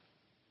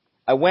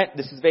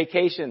 This is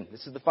vacation.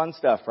 This is the fun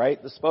stuff,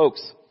 right? The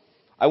spokes.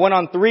 I went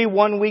on 3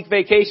 one-week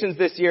vacations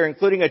this year,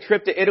 including a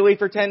trip to Italy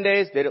for 10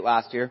 days. Did it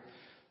last year.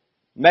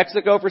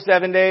 Mexico for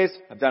 7 days.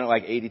 I've done it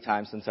like 80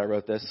 times since I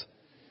wrote this.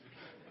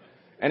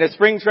 And a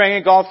spring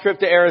training golf trip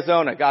to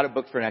Arizona. Got it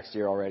booked for next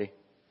year already.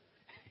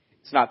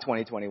 It's not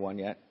 2021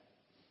 yet.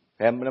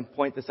 Okay, I'm going to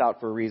point this out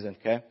for a reason,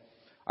 okay?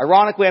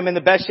 Ironically, I'm in the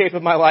best shape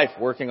of my life,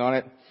 working on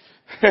it.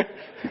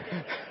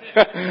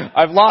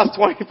 I've lost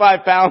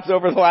 25 pounds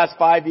over the last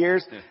 5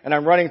 years, and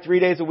I'm running 3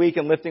 days a week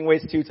and lifting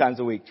weights 2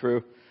 times a week.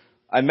 True.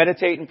 I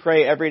meditate and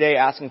pray every day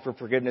asking for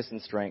forgiveness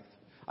and strength.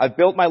 I've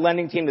built my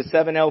lending team to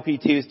 7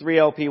 LP2s, 3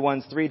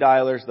 LP1s, 3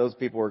 dialers, those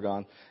people are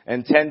gone,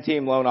 and 10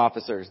 team loan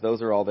officers.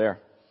 Those are all there.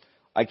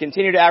 I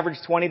continue to average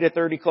 20 to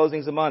 30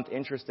 closings a month.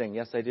 Interesting.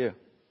 Yes, I do.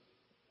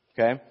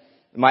 Okay.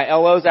 My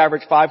LOs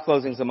average 5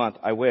 closings a month.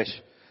 I wish.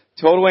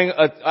 totaling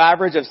an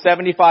average of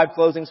 75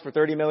 closings for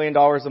 $30 million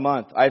a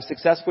month. I have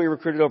successfully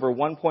recruited over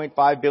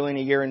 $1.5 billion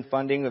a year in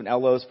funding and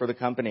LOs for the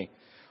company.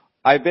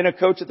 I've been a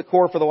coach at the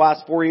core for the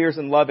last 4 years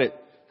and love it.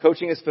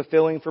 Coaching is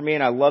fulfilling for me,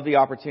 and I love the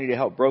opportunity to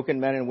help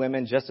broken men and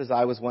women just as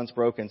I was once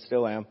broken,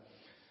 still am.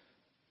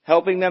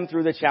 Helping them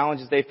through the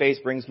challenges they face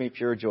brings me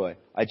pure joy.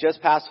 I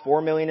just passed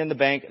 $4 million in the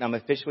bank, and I'm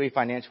officially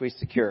financially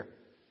secure.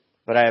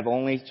 But I have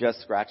only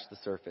just scratched the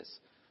surface.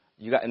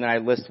 And then I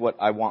list what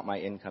I want my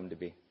income to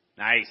be.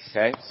 Nice.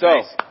 Okay? So,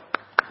 nice.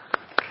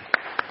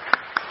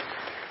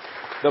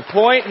 The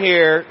point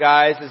here,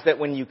 guys, is that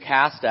when you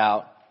cast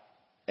out,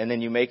 and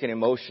then you make an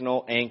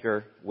emotional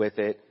anchor with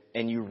it,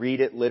 and you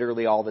read it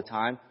literally all the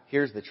time,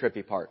 here's the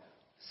trippy part.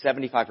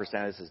 75% of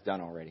this is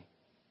done already.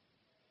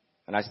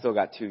 And I still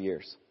got 2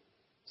 years.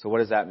 So what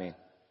does that mean?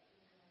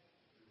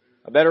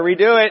 I better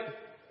redo it.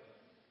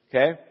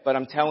 Okay? But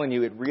I'm telling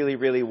you, it really,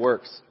 really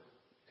works.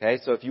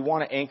 Okay? So if you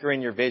want to anchor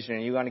in your vision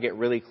and you want to get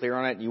really clear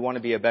on it, you want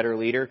to be a better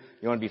leader,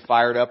 you want to be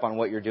fired up on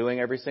what you're doing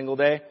every single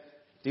day,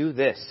 do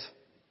this.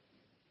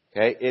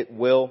 Okay? It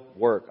will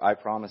work. I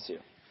promise you.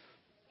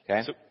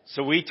 Okay?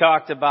 So we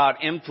talked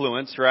about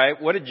influence, right?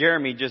 What did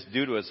Jeremy just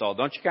do to us all?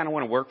 Don't you kind of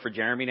want to work for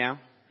Jeremy now?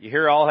 You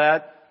hear all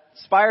that? It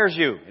inspires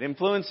you. It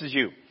influences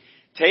you.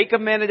 Take a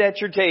minute at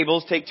your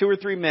tables, take 2 or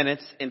 3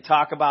 minutes, and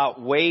talk about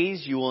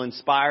ways you will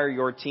inspire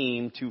your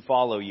team to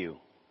follow you.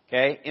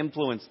 Okay?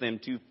 Influence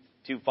them to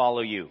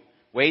follow you.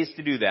 Ways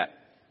to do that.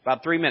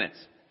 About 3 minutes.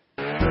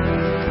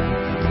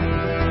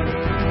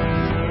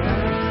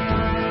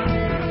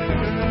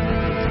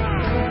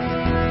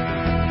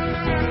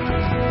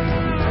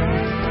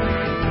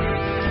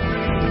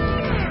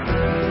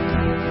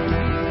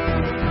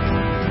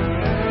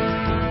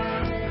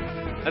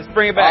 Let's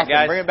bring it back, awesome.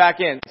 guys. Bring it back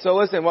in. So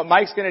listen, what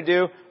Mike's going to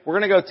do, we're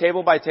going to go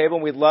table by table,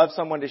 and we'd love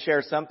someone to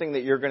share something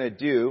that you're going to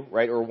do,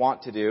 right, or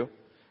want to do.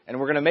 And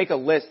we're going to make a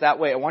list. That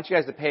way, I want you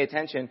guys to pay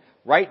attention.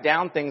 Write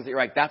down things that you're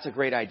like, that's a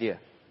great idea.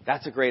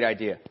 That's a great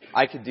idea.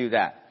 I could do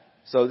that.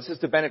 So this is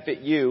to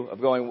benefit you of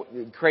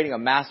creating a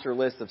master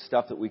list of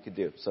stuff that we could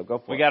do. So go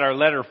for it. We got our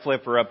letter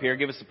flipper up here.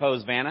 Give us a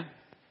pose, Vanna.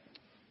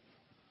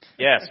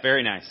 Yes,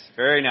 very nice.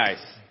 Very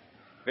nice.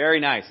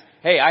 Very nice.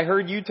 Hey, I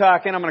heard you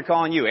talking. I'm going to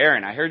call on you.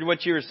 Aaron, I heard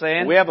what you were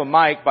saying. We have a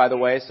mic, by the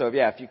way, so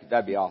yeah, if you could,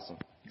 that'd be awesome.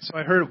 So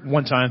I heard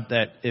one time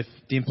that if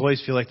the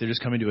employees feel like they're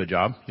just coming to a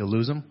job, you'll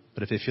lose them.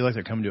 But if they feel like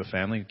they're coming to a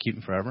family, you keep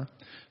them forever.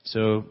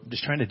 So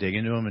just trying to dig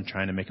into them and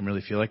trying to make them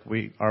really feel like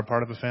we are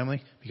part of a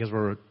family, because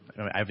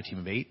I have a team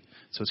of 8,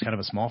 so it's kind of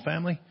a small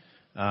family.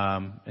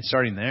 And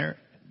starting there,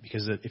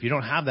 because if you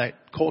don't have that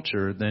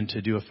culture, then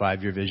to do a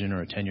 5-year vision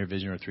or a 10-year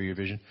vision or a 3-year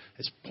vision,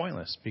 it's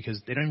pointless because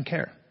they don't even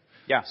care.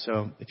 Yeah.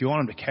 So if you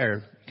want them to care,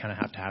 you kind of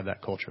have to have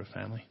that culture of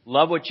family.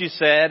 Love what you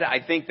said. I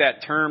think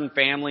that term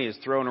family is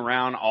thrown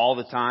around all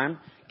the time.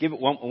 Give it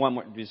one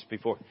more just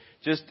before.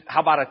 Just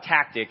how about a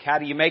tactic? How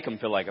do you make them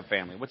feel like a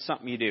family? What's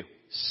something you do?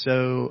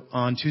 So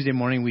on Tuesday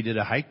morning we did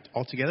a hike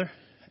all together,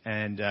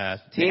 and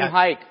team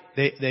hike.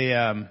 They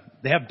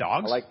have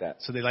dogs. I like that.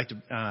 So they like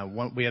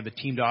to. We have the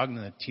team dog, and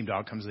the team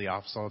dog comes to the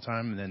office all the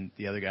time, and then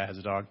the other guy has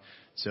a dog.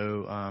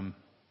 So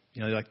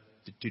they like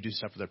to do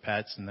stuff with their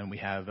pets, and then we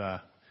have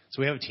a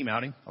team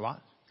outing a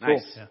lot.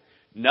 Nice. Cool. Yeah.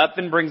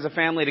 Nothing brings a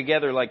family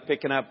together like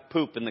picking up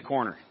poop in the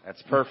corner. That's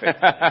perfect.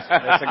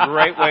 That's a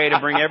great way to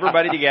bring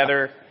everybody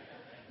together.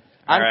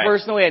 I'm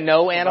personally a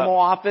no animal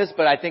office,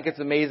 but I think it's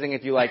amazing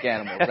if you like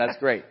animals. That's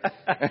great.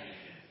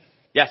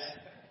 Yes.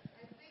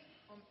 I think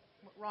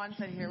what Ron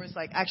said here was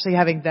like actually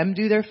having them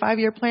do their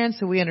 5-year plan,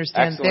 so we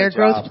understand Excellent their job.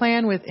 growth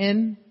plan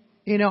within,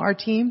 our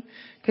team.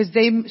 Because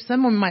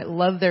someone might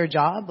love their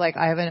job. Like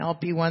I have an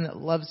LP1 that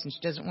loves and she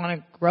doesn't want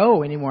to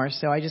grow anymore.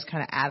 So I just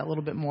kind of add a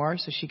little bit more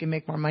so she can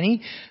make more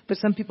money. But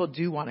some people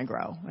do want to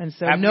grow. And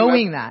so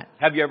knowing that.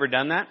 Have you ever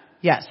done that?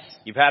 Yes.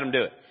 You've had them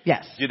do it?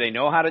 Yes. Do they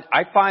know how to?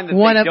 I find that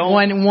they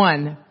don't.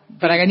 One.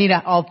 But I need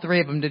all 3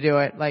 of them to do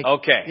it. Like.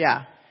 Okay.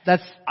 Yeah.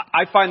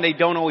 I find they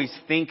don't always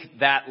think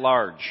that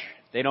large.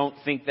 They don't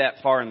think that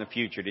far in the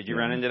future. Did you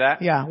run into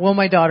that? Yeah. Well,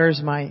 my daughter's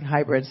my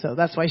hybrid, so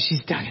that's why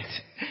she's done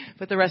it.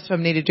 But the rest of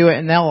them need to do it,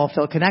 and they'll all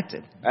feel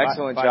connected.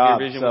 Excellent 5-year job.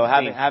 vision So with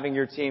the team. having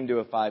your team do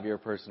a 5-year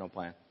personal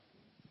plan.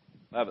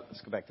 Love it. Let's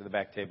go back to the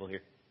back table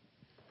here.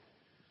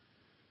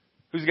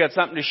 Who's got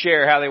something to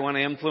share how they want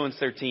to influence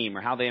their team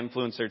or how they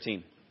influence their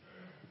team?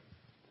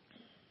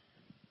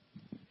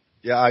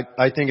 Yeah,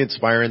 I think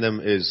inspiring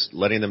them is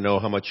letting them know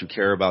how much you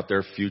care about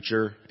their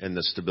future and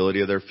the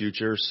stability of their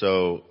future.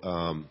 So,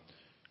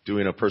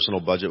 doing a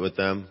personal budget with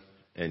them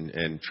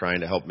and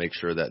trying to help make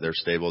sure that they're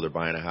stable, they're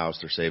buying a house,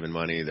 they're saving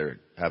money, they're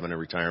having a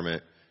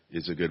retirement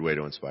is a good way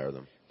to inspire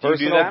them.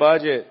 Personal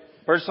budget.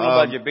 Personal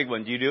budget, big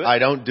one. Do you do it? I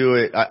don't do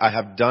it. I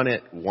have done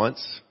it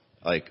once,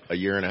 like a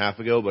year and a half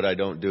ago, but I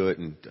don't do it.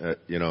 And,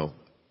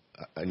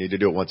 I need to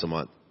do it once a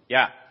month.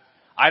 Yeah.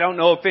 I don't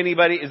know if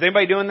is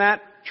anybody doing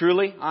that?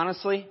 Truly,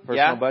 honestly?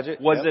 Personal budget?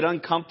 Was it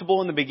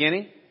uncomfortable in the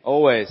beginning?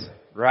 Always.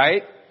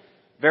 Right?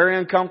 Very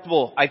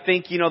uncomfortable. I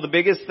think, the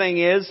biggest thing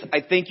is,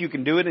 I think you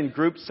can do it in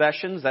group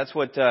sessions. That's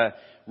what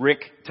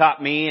Rick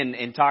taught me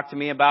and talked to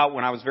me about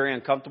when I was very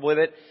uncomfortable with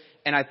it.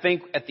 And I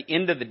think at the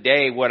end of the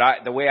day,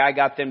 the way I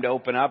got them to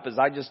open up is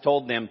I just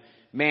told them,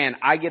 man,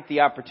 I get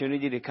the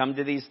opportunity to come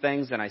to these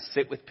things and I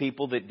sit with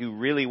people that do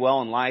really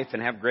well in life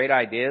and have great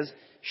ideas.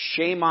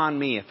 Shame on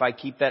me if I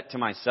keep that to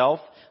myself.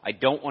 I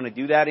don't want to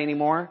do that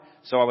anymore.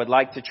 So I would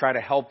like to try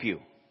to help you,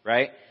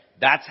 right?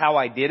 That's how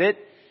I did it.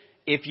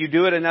 If you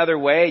do it another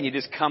way and you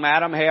just come at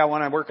them, hey, I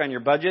want to work on your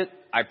budget,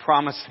 I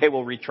promise they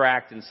will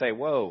retract and say,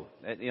 whoa,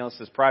 this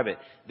is private.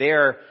 They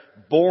are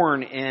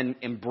born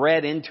and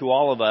bred into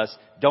all of us.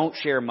 Don't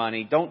share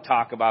money. Don't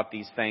talk about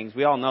these things.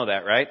 We all know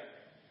that, right?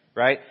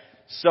 Right?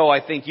 So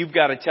I think you've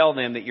got to tell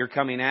them that you're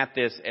coming at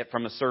this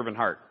from a servant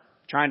heart.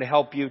 Trying to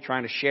help you,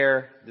 trying to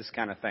share, this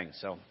kind of thing.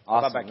 So,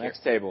 awesome. Back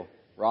Next table.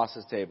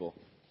 Ross's table.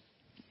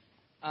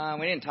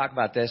 We didn't talk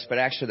about this, but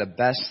actually the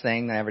best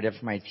thing that I ever did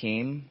for my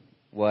team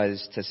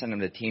was to send them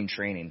to team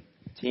training.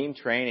 Team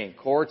training.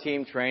 Core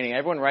team training.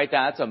 Everyone write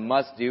that. That's a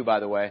must-do, by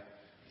the way.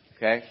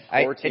 Okay?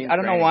 I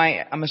don't know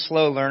why. I'm a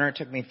slow learner. It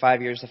took me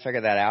 5 years to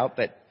figure that out.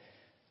 But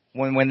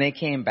when they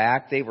came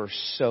back, they were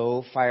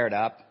so fired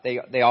up.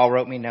 They all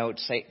wrote me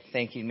notes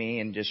thanking me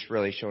and just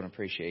really showing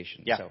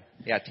appreciation. Yeah. So,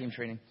 yeah, team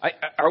training.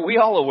 Are we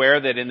all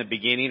aware that in the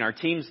beginning, our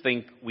teams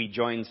think we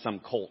joined some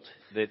cult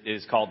that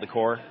is called the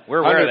Core? We're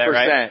aware 100%. of that,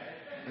 right?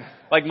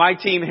 Like my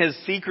team has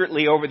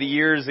secretly over the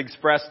years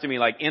expressed to me,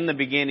 like in the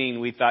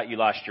beginning, we thought you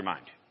lost your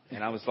mind.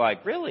 And I was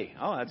like, really?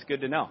 Oh, that's good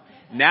to know.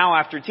 Now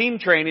after team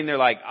training, they're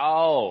like,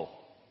 oh,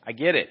 I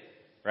get it.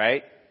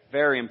 Right?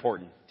 Very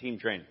important. Team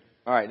training.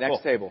 All right,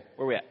 next table.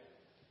 Where are we at?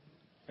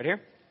 Right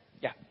here?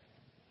 Yeah.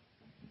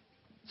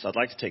 So I'd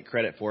like to take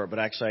credit for it, but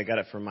actually I got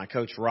it from my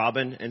coach,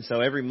 Robin. And so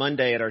every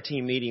Monday at our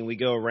team meeting, we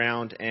go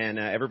around and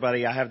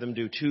I have them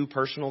do 2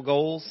 personal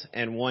goals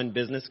and 1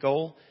 business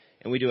goal.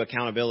 And we do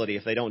accountability.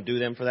 If they don't do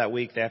them for that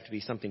week, they have to be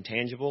something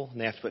tangible,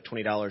 and they have to put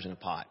 $20 in a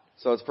pot.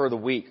 So it's for the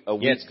week.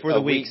 Yeah, it's for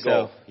the week.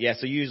 Goal.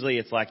 So usually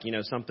it's like,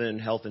 something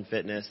health and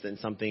fitness, then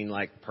something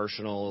like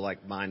personal,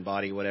 like mind,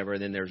 body, whatever.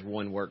 And then there's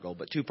 1 work goal,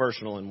 but 2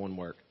 personal and 1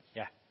 work.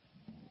 Yeah.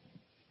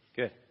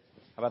 Good.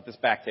 How about this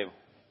back table?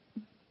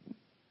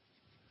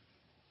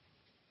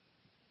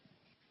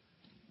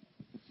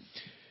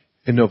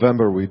 In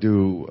November, we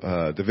do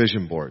the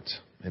vision boards.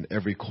 And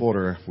every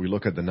quarter, we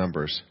look at the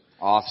numbers.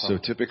 Awesome.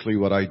 So typically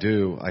what I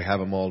do, I have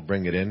them all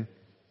bring it in.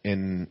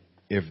 And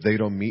if they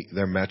don't meet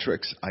their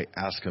metrics, I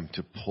ask them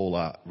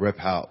to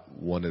rip out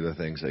one of the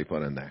things they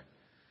put in there.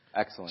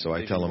 Excellent. So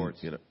I tell them,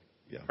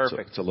 yeah.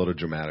 Perfect. So it's a little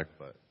dramatic,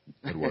 but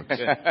it works.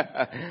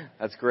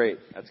 That's great.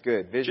 That's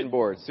good. Vision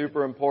boards,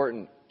 super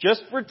important.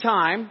 Just for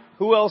time,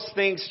 who else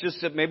thinks,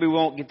 just that maybe we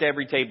won't get to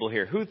every table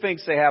here, who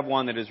thinks they have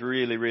one that is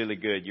really, really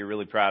good? You're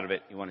really proud of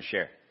it. You want to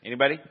share?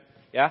 Anybody?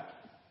 Yeah?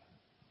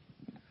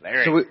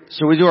 Larry.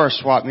 So we do our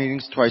SWAT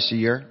meetings twice a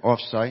year,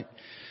 off-site.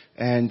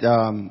 And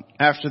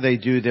after they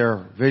do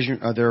their vision,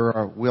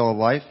 their wheel of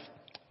life,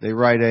 they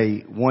write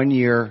a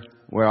 1-year,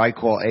 what I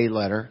call A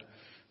letter,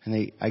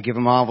 and I give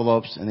them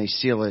envelopes and they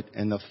seal it.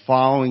 And the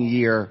following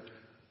year,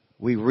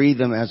 we read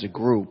them as a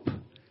group,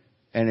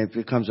 and it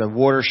becomes a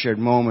watershed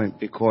moment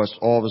because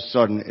all of a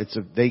sudden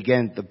they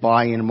get the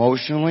buy-in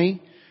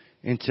emotionally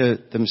into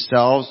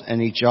themselves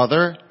and each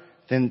other.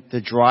 Then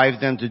to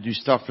drive them to do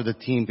stuff for the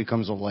team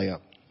becomes a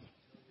layup.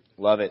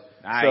 Love it.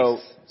 Nice.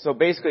 So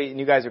basically, and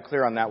you guys are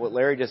clear on that, what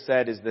Larry just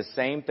said is the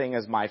same thing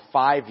as my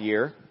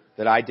 5-year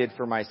that I did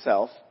for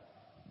myself,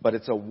 but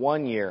it's a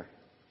 1-year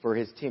for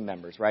his team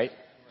members, right?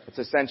 It's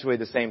essentially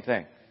the same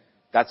thing.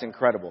 That's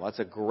incredible. That's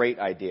a great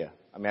idea.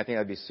 I mean, I think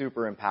that'd be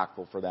super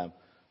impactful for them.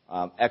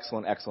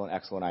 Excellent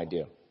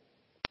idea.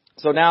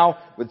 So now,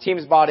 with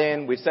teams bought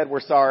in, we've said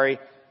we're sorry,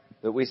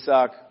 that we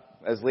suck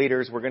as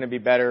leaders. We're going to be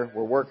better.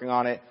 We're working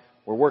on it.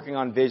 We're working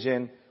on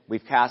vision.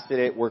 We've casted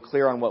it. We're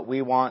clear on what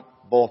we want,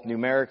 both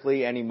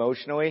numerically and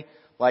emotionally.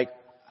 Like,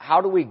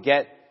 how do we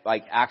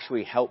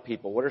actually help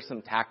people? What are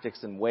some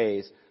tactics and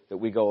ways that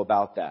we go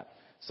about that?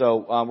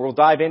 So, we'll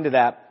dive into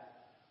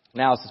that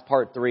now. This is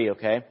part 3,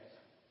 okay?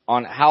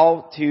 On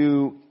how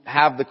to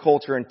have the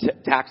culture and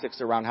tactics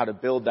around how to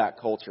build that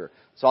culture.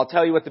 So I'll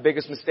tell you what the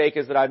biggest mistake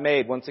is that I've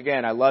made. Once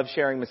again, I love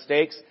sharing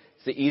mistakes.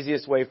 It's the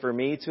easiest way for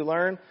me to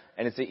learn,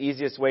 and it's the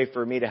easiest way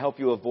for me to help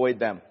you avoid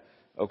them.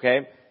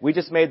 Okay? We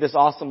just made this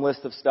awesome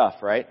list of stuff,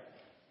 right?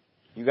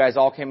 You guys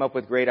all came up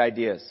with great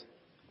ideas.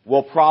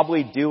 We'll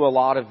probably do a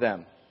lot of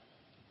them.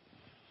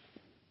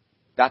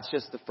 That's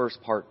just the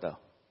first part, though.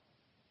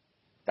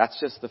 That's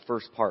just the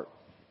first part,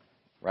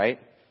 right?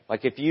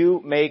 Like if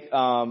you make,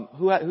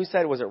 who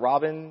said, was it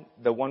Robin,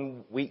 the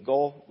 1-week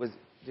goal?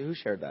 Who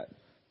shared that?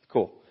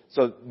 Cool.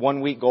 So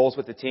 1-week goals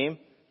with the team,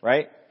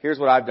 right? Here's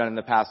what I've done in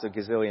the past a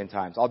gazillion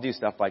times. I'll do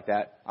stuff like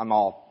that. I'm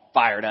all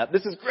fired up.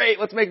 This is great.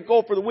 Let's make a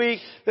goal for the week.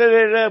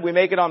 We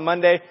make it on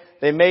Monday.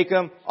 They make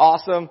them.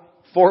 Awesome.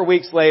 4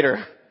 weeks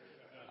later,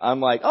 I'm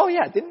like, oh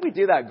yeah, didn't we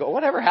do that goal?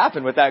 Whatever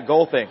happened with that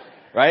goal thing,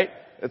 right?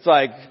 It's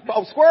like,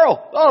 oh,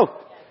 squirrel.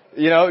 Oh,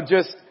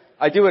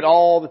 I do it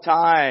all the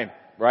time,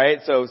 right?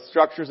 So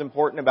structure's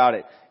important about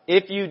it.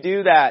 If you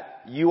do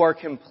that, you are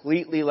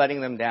completely letting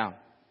them down.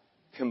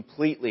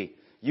 Completely.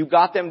 You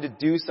got them to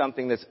do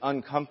something that's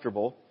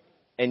uncomfortable,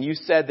 and you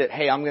said that,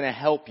 hey, I'm going to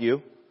help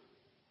you,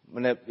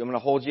 I'm gonna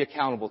hold you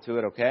accountable to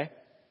it, okay?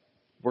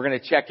 We're gonna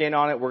check in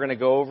on it, we're gonna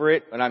go over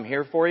it, and I'm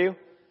here for you.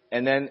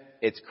 And then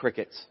it's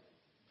crickets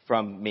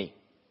from me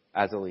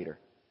as a leader.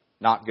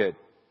 Not good.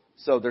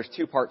 So there's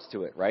two parts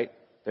to it, right?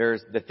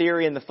 There's the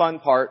theory and the fun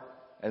part,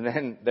 and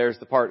then there's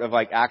the part of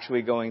like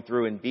actually going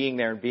through and being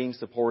there and being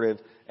supportive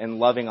and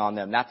loving on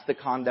them. That's the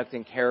conduct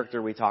and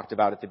character we talked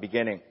about at the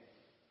beginning,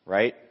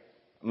 right?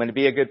 I'm going to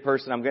be a good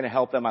person. I'm going to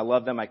help them. I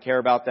love them. I care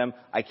about them.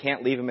 I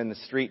can't leave them in the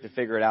street to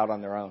figure it out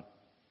on their own,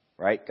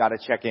 right? Got to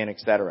check in,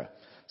 etc.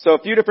 So a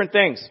few different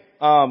things.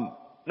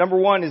 Number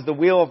one is the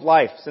wheel of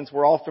life. Since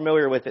we're all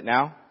familiar with it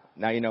now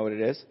you know what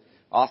it is.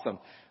 Awesome.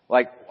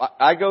 Like,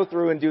 I go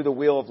through and do the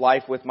wheel of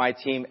life with my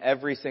team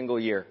every single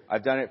year.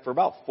 I've done it for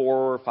about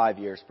 4 or 5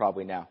 years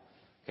probably now.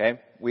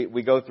 Okay?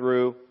 We go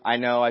through, I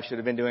know I should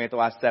have been doing it the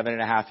last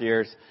 7.5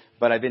 years,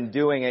 but I've been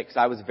doing it because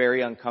I was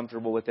very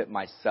uncomfortable with it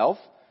myself,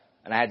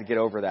 and I had to get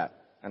over that,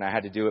 and I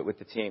had to do it with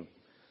the team.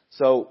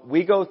 So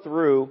we go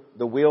through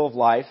the wheel of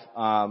life,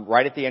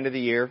 right at the end of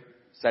the year,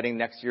 setting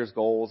next year's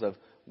goals of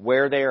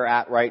where they are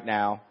at right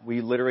now.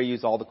 We literally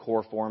use all the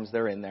core forms.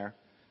 They're in there.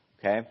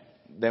 Okay?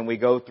 Then we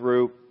go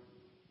through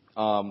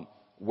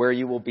where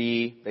you will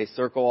be. They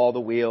circle all the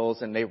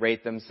wheels and they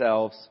rate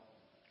themselves.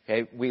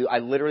 Okay? I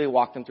literally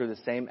walk them through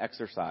the same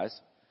exercise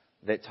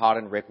that Todd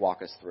and Rick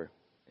walk us through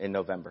in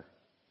November.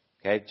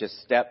 Okay?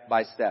 Just step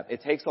by step.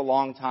 It takes a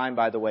long time,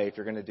 by the way, if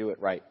you're going to do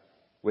it right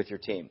with your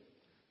team.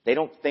 They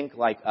don't think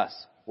like us.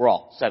 We're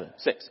all 7,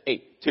 6,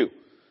 8, 2,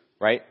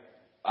 right?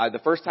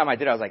 The first time I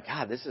did it, I was like,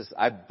 God,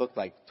 I booked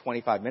like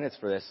 25 minutes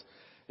for this,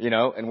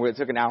 and it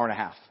took an hour and a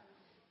half.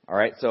 All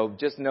right. So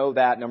just know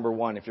that, number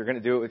one, if you're going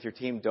to do it with your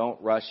team,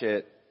 don't rush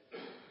it.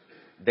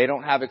 They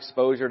don't have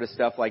exposure to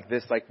stuff like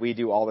this like we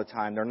do all the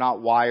time. They're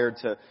not wired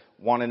to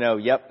want to know,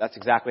 yep, that's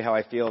exactly how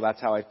I feel. That's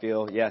how I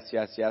feel. Yes,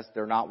 yes, yes.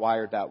 They're not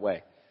wired that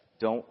way.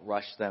 Don't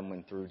rush them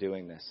when through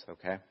doing this.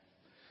 Okay.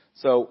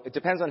 So it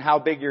depends on how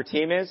big your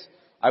team is.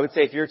 I would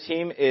say if your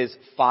team is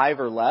 5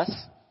 or less,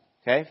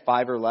 okay,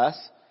 5 or less,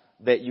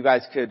 that you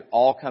guys could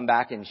all come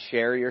back and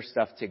share your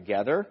stuff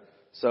together.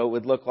 So it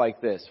would look like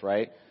this,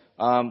 right?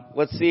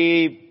 Let's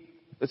see.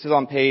 This is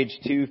on page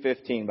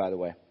 215, by the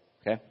way.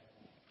 Okay?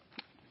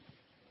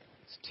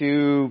 It's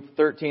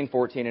 213,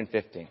 14, and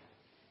 15.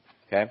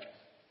 Okay?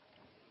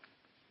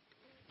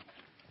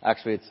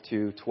 Actually, it's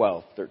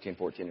 212, 13,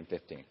 14, and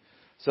 15.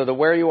 So the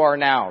where you are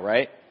now,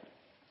 right?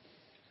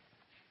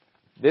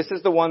 This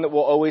is the one that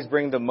will always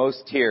bring the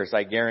most tears,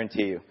 I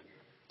guarantee you,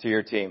 to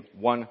your team.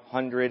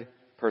 100%.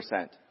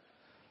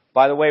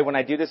 By the way, when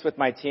I do this with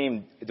my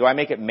team, do I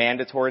make it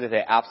mandatory that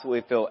they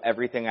absolutely fill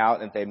everything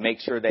out and they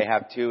make sure they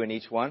have 2 in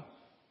each one?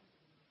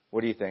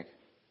 What do you think?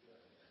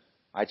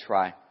 I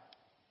try.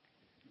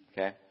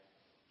 Okay?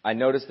 I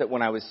noticed that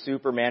when I was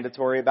super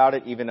mandatory about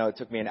it, even though it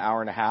took me an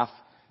hour and a half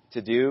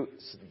to do,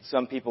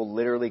 some people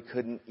literally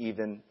couldn't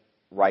even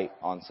write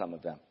on some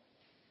of them.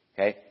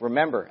 Okay?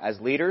 Remember, as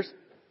leaders,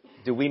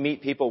 do we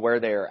meet people where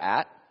they are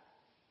at?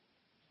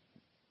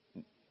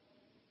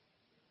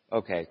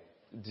 Okay.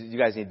 You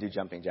guys need to do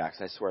jumping jacks,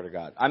 I swear to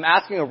God. I'm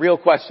asking a real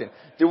question.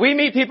 Do we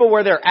meet people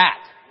where they're at?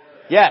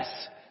 Yes.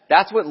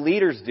 That's what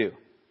leaders do.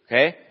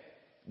 Okay?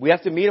 We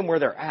have to meet them where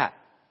they're at.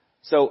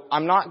 So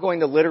I'm not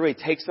going to literally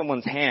take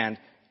someone's hand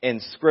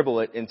and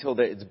scribble it until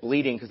it's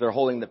bleeding because they're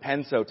holding the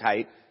pen so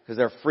tight because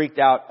they're freaked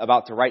out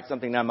about to write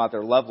something down about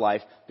their love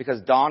life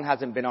because Dawn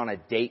hasn't been on a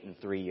date in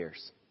 3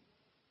 years.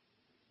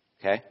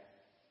 Okay?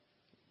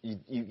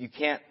 You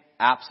can't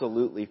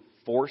absolutely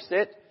force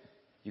it.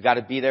 You got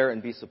to be there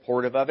and be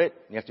supportive of it.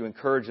 You have to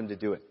encourage them to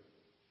do it.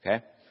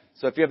 Okay?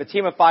 So if you have a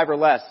team of 5 or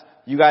less,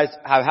 you guys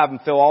have them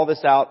fill all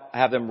this out,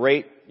 have them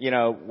rate,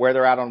 where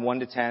they're at on 1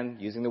 to 10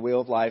 using the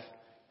wheel of life,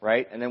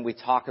 right? And then we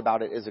talk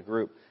about it as a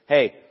group.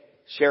 Hey,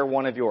 share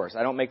one of yours.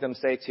 I don't make them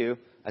say 2.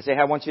 I say,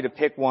 hey, I want you to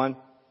pick one,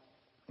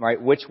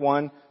 right? Which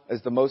one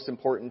is the most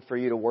important for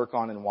you to work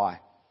on and why?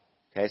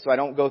 Okay? So I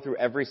don't go through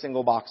every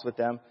single box with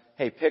them.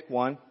 Hey, pick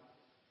one.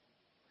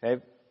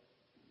 Okay?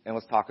 And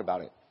let's talk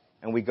about it.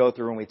 And we go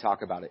through and we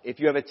talk about it.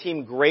 If you have a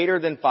team greater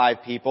than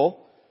 5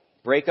 people,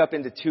 break up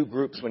into 2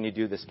 groups when you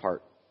do this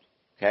part.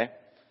 Okay?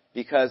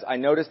 Because I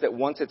noticed that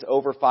once it's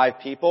over 5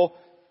 people,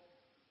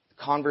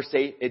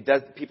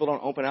 people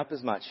don't open up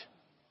as much.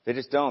 They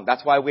just don't.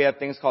 That's why we have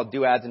things called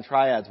duads and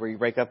triads where you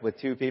break up with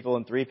 2 people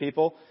and 3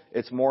 people.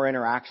 It's more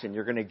interaction.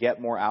 You're going to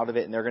get more out of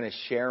it and they're going to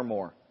share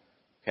more.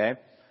 Okay?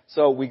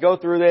 So we go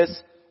through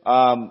this.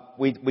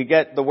 We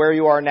get the where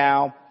you are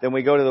now. Then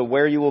we go to the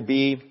where you will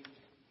be.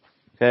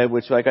 Okay,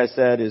 which, like I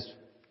said, is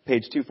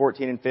page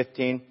 214 and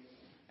 15.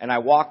 And I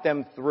walk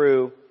them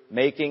through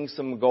making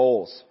some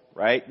goals,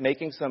 right?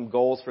 Making some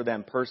goals for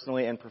them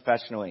personally and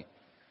professionally.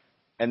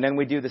 And then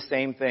we do the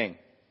same thing.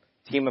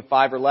 Team of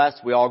 5 or less,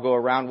 we all go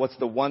around. What's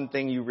the one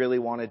thing you really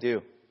want to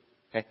do?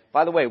 Okay.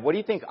 By the way, what do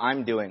you think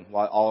I'm doing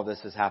while all of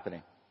this is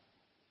happening?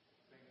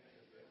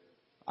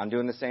 I'm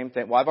doing the same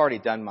thing. Well, I've already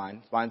done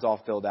mine. Mine's all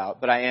filled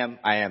out. But I am,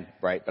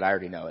 right? But I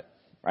already know it.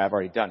 Right? I've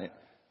already done it.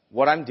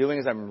 What I'm doing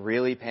is I'm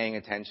really paying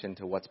attention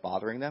to what's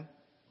bothering them,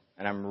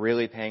 and I'm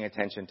really paying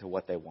attention to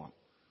what they want.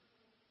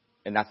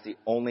 And that's the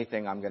only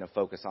thing I'm going to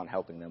focus on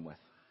helping them with.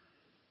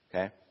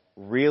 Okay?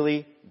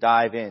 Really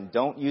dive in.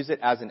 Don't use it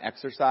as an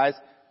exercise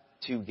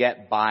to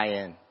get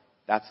buy-in.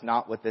 That's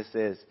not what this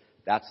is.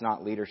 That's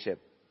not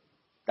leadership.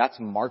 That's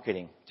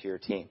marketing to your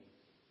team.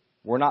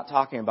 We're not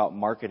talking about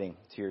marketing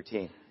to your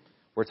team.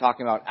 We're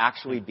talking about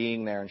actually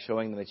being there and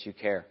showing them that you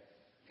care.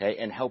 Okay?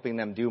 And helping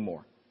them do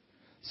more.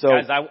 So,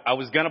 guys, I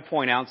was going to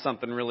point out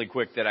something really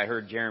quick that I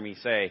heard Jeremy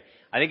say.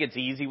 I think it's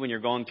easy when you're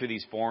going through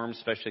these forums,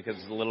 especially because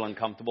it's a little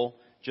uncomfortable,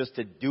 just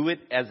to do it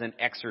as an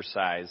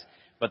exercise.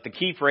 But the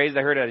key phrase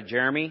I heard out of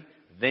Jeremy,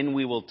 then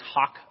we will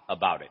talk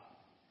about it.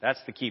 That's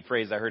the key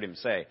phrase I heard him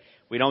say.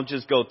 We don't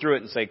just go through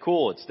it and say,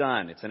 cool, it's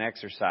done. It's an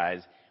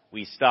exercise.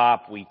 We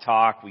stop, we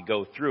talk, we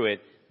go through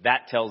it.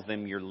 That tells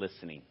them you're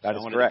listening. That is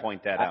I wanted correct. to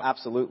point that out.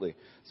 Absolutely.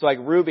 So like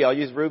Ruby, I'll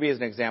use Ruby as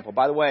an example.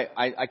 By the way,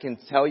 I can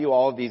tell you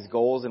all of these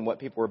goals and what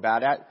people were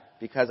bad at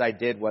because I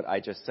did what I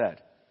just said.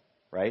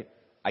 Right?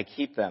 I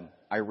keep them.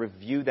 I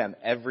review them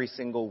every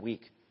single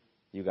week.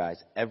 You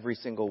guys, every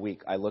single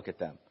week I look at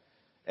them.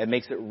 It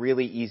makes it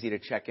really easy to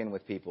check in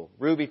with people.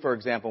 Ruby, for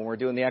example, when we're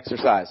doing the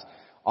exercise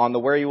on the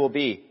where you will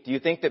be, do you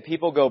think that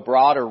people go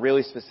broad or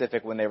really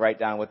specific when they write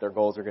down what their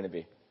goals are going to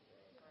be?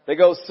 They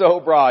go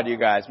so broad, you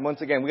guys. Once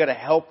again, we got to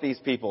help these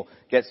people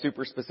get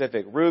super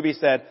specific. Ruby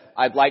said,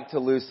 I'd like to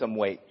lose some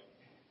weight.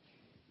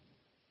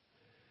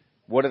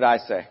 What did I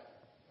say?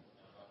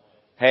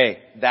 Hey,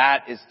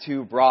 that is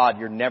too broad.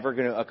 You're never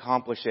going to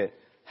accomplish it.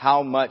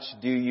 How much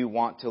do you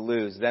want to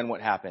lose? Then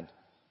what happened?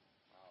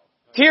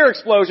 Tear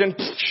explosion.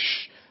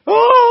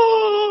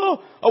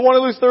 Oh, I want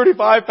to lose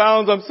 35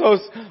 pounds. I'm so,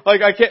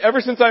 I can't, ever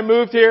since I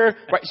moved here,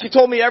 right, she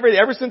told me everything.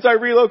 Ever since I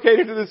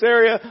relocated to this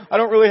area, I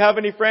don't really have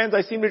any friends.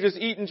 I seem to just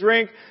eat and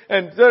drink.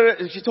 And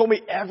she told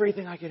me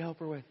everything I could help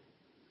her with.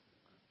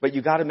 But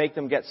you got to make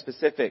them get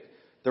specific.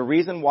 The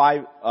reason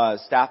why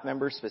staff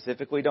members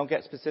specifically don't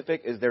get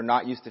specific is they're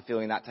not used to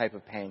feeling that type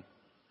of pain.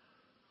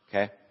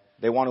 Okay?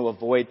 They want to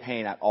avoid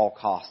pain at all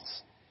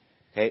costs.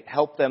 Okay?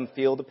 Help them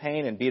feel the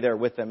pain and be there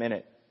with them in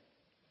it.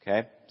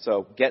 Okay?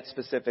 So get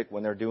specific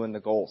when they're doing the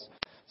goals.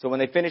 So when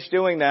they finish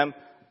doing them,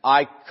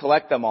 I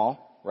collect them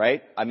all,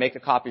 right? I make a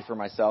copy for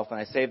myself and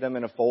I save them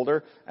in a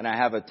folder and I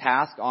have a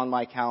task on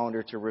my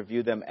calendar to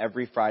review them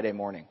every Friday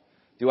morning.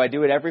 Do I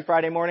do it every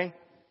Friday morning?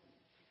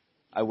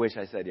 I wish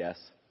I said yes.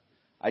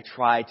 I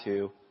try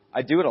to.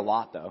 I do it a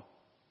lot though.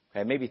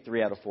 Okay? Maybe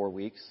 3 out of 4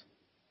 weeks.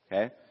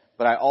 Okay?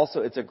 But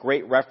it's a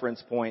great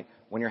reference point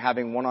when you're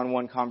having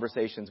one-on-one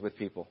conversations with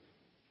people,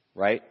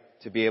 right?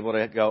 To be able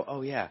to go,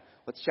 oh yeah,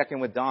 let's check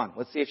in with Dawn.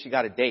 Let's see if she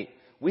got a date.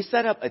 We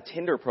set up a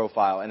Tinder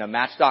profile and a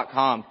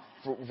Match.com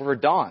for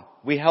Dawn.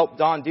 We helped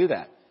Dawn do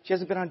that. She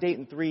hasn't been on a date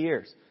in 3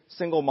 years.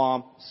 Single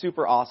mom,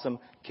 super awesome.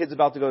 Kids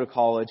about to go to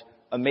college.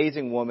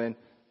 Amazing woman.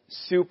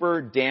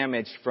 Super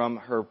damaged from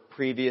her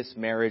previous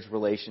marriage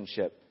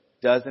relationship.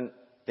 Doesn't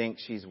think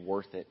she's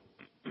worth it.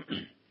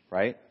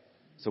 Right?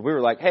 So we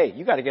were like, hey,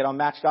 you got to get on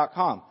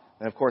Match.com.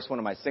 And of course, one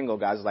of my single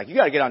guys was like, you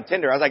got to get on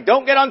Tinder. I was like,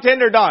 don't get on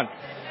Tinder, Dawn.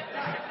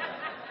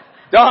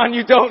 Dawn,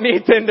 you don't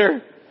need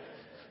Tinder.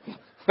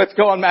 Let's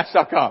go on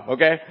Match.com,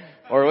 okay?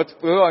 Or let's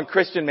go on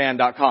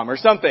ChristianMan.com or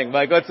something.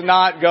 Like, let's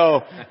not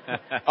go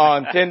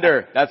on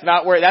Tinder.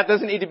 That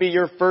doesn't need to be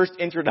your first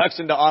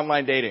introduction to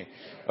online dating.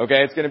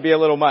 Okay? It's going to be a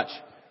little much.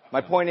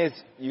 My point is,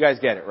 you guys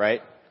get it,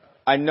 right?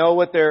 I know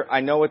what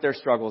their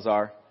struggles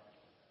are.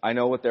 I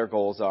know what their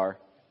goals are.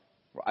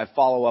 I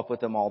follow up with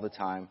them all the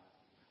time.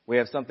 We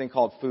have something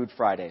called Food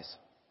Fridays.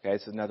 Okay?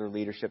 This is another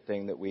leadership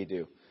thing that we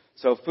do.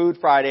 So Food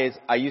Fridays,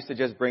 I used to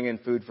just bring in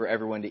food for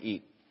everyone to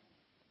eat.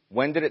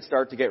 When did it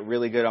start to get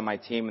really good on my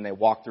team and they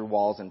walk through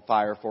walls and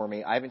fire for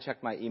me? I haven't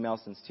checked my email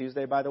since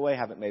Tuesday, by the way.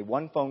 Haven't made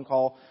one phone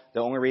call.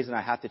 The only reason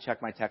I have to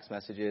check my text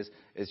messages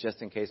is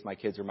just in case my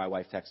kids or my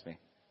wife text me.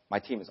 My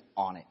team is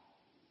on it.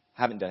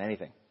 Haven't done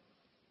anything.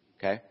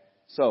 Okay?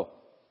 So,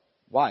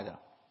 why though?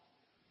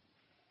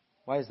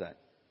 Why is that?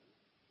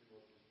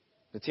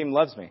 The team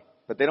loves me,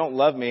 but they don't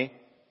love me.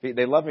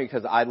 They love me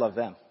because I love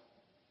them.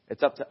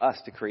 It's up to us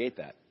to create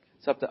that.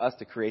 It's up to us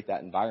to create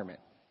that environment,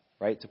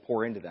 right? To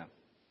pour into them,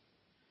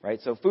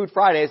 right? So Food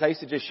Fridays, I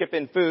used to just ship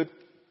in food.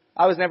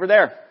 I was never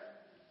there.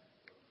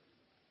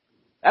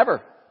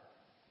 Ever.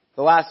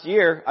 The last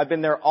year, I've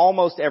been there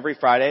almost every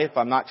Friday if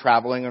I'm not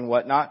traveling and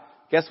whatnot.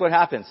 Guess what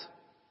happens?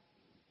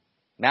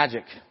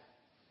 Magic.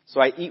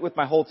 So I eat with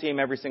my whole team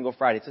every single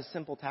Friday. It's a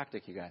simple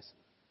tactic, you guys,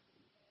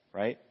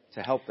 right?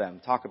 To help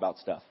them talk about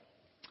stuff.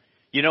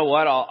 You know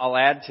what? I'll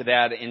add to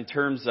that in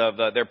terms of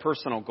their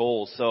personal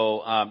goals.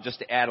 So just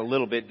to add a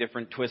little bit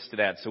different twist to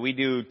that. So we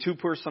do 2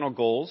 personal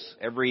goals.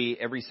 Every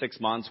 6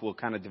 months, we'll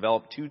kind of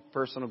develop 2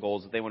 personal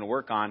goals that they want to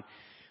work on.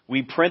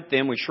 We print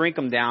them, we shrink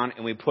them down,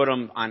 and we put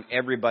them on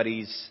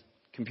everybody's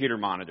computer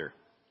monitor.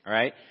 All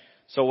right?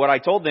 So what I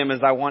told them is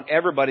I want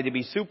everybody to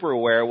be super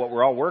aware of what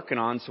we're all working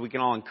on so we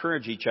can all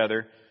encourage each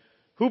other.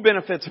 Who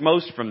benefits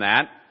most from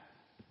that?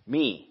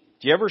 Me.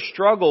 Do you ever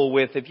struggle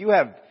with, if you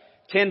have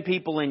 10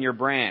 people in your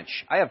branch.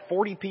 I have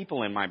 40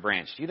 people in my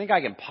branch. Do you think I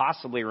can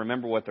possibly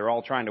remember what they're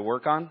all trying to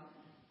work on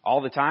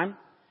all the time?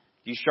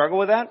 Do you struggle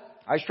with that?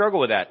 I struggle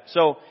with that.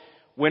 So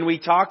when we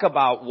talk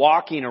about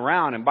walking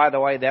around, and by the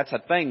way, that's a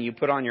thing you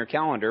put on your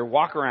calendar,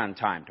 walk around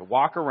time, to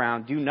walk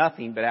around, do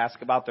nothing but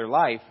ask about their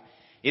life,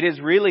 it is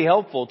really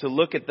helpful to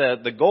look at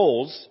the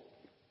goals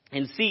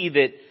and see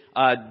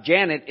that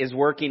Janet is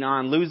working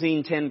on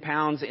losing 10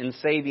 pounds and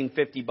saving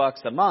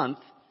 $50 a month,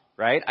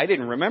 right? I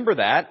didn't remember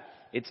that.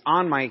 It's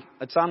on my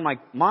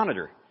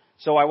monitor.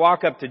 So I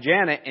walk up to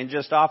Janet and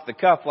just off the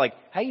cuff, like,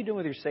 how you doing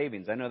with your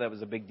savings? I know that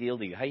was a big deal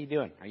to you. How you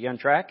doing? Are you on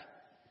track?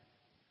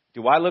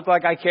 Do I look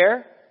like I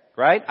care?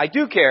 Right? I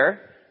do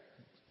care.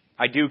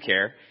 But,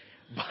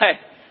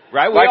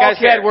 right? Like I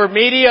said, we're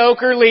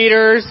mediocre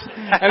leaders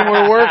and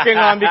we're working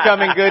on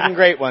becoming good and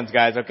great ones,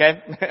 guys,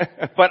 okay?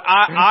 But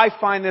I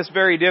find this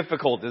very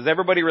difficult. Does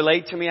everybody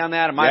relate to me on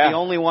that? Am I the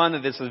only one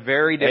that this is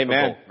very difficult?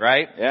 Amen.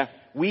 Right? Yeah.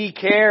 We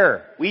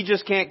care. We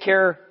just can't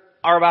care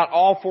about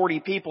all 40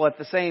 people at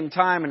the same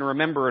time and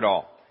remember it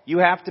all. You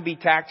have to be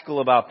tactical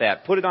about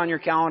that. Put it on your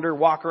calendar,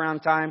 walk around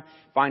time,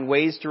 find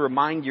ways to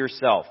remind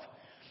yourself.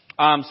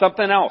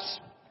 Something else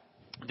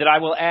that I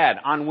will add,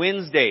 on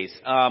Wednesdays,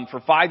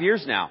 for 5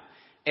 years now,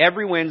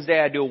 every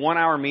Wednesday I do a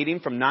 1-hour meeting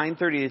from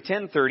 9:30 to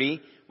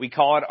 10:30. We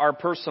call it our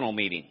personal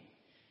meeting.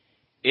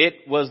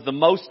 It was the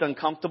most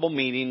uncomfortable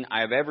meeting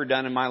I have ever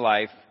done in my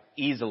life,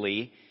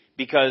 easily,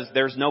 because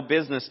there's no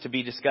business to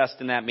be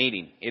discussed in that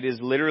meeting. It is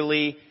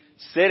literally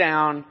sit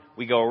down,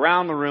 we go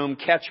around the room,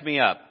 catch me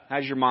up.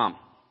 How's your mom?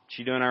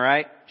 She doing all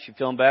right? She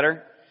feeling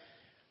better?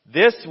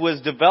 This was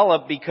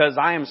developed because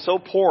I am so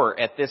poor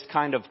at this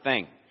kind of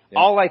thing. Yeah.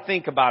 All I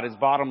think about is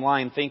bottom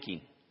line thinking,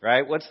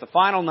 right? What's the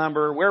final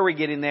number? Where are we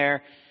getting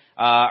there?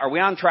 Are we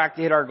on track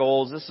to hit our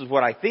goals? This is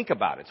what I think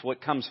about. It's what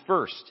comes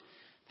first.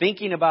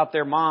 Thinking about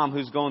their mom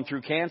who's going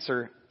through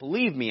cancer,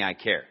 believe me, I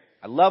care.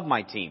 I love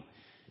my team.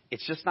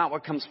 It's just not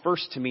what comes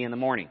first to me in the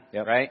morning,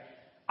 right?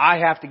 I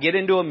have to get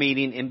into a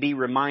meeting and be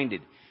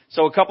reminded.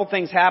 So a couple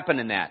things happen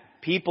in that.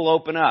 People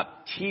open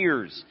up,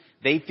 tears.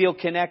 They feel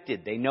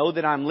connected. They know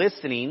that I'm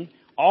listening.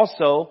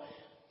 Also,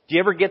 do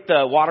you ever get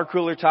the water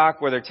cooler talk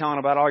where they're telling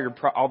about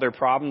all their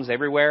problems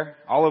everywhere?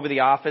 All over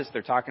the office,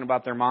 they're talking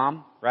about their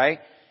mom, right?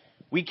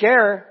 We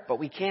care, but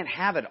we can't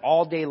have it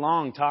all day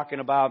long talking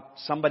about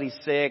somebody's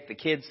sick, the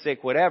kid's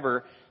sick,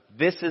 whatever.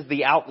 This is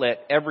the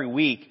outlet every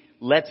week.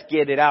 Let's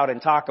get it out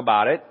and talk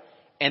about it.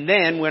 And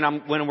then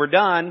when we're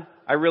done,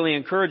 I really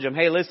encourage them,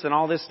 hey, listen,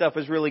 all this stuff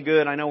is really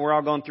good. I know we're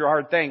all going through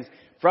hard things.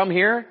 From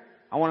here,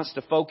 I want us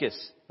to focus.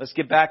 Let's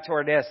get back to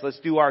our desks. Let's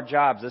do our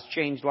jobs. Let's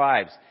change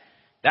lives.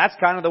 That's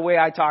kind of the way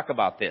I talk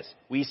about this.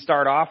 We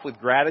start off with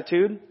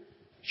gratitude.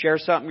 Share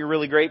something you're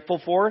really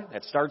grateful for.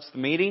 That starts the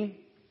meeting.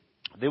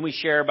 Then we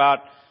share about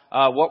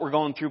what we're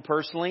going through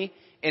personally.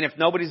 And if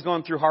nobody's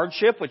going through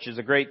hardship, which is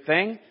a great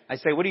thing, I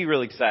say, what are you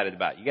really excited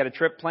about? You got a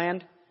trip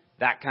planned?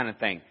 That kind of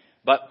thing.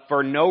 But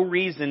for no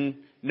reason,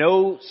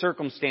 no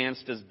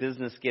circumstance does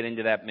business get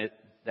into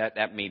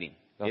that meeting.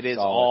 That's it is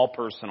solid. All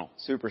personal.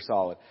 Super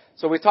solid.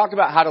 So we talked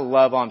about how to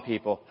love on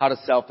people, how to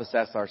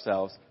self-assess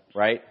ourselves,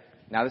 right?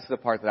 Now this is the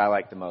part that I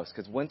like the most,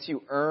 because once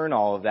you earn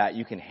all of that,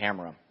 you can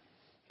hammer them.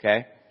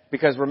 Okay?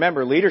 Because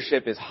remember,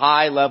 leadership is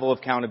high level of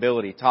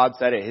accountability. Todd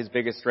said it, his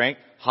biggest strength,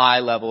 high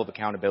level of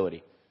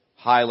accountability.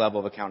 High level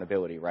of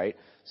accountability, right?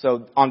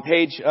 So on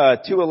page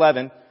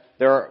 211,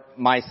 there are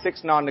my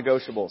 6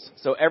 non-negotiables.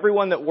 So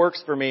everyone that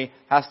works for me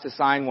has to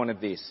sign one of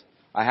these.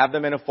 I have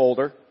them in a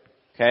folder,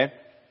 okay?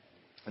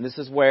 And this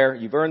is where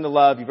you've earned the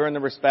love, you've earned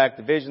the respect,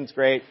 the vision's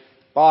great,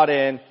 bought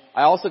in.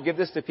 I also give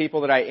this to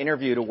people that I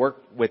interview to work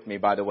with me,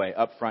 by the way,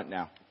 up front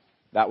now.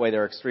 That way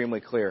they're extremely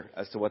clear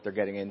as to what they're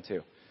getting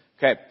into.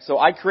 Okay, so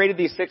I created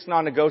these 6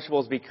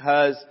 non-negotiables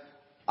because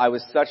I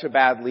was such a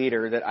bad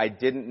leader that I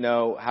didn't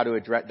know how to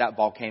address that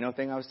volcano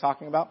thing I was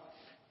talking about.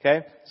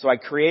 Okay, so I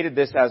created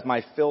this as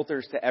my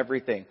filters to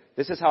everything.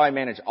 This is how I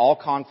manage all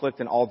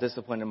conflict and all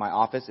discipline in my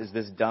office, is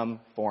this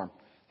dumb form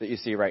that you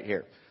see right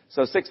here.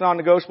 So 6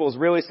 non-negotiables,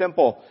 really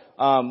simple.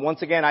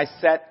 Once again, I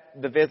set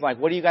the vision, like,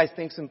 what do you guys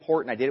think is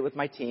important? I did it with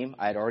my team.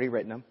 I had already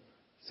written them.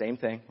 Same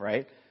thing,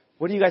 right?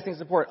 What do you guys think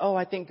is important? Oh,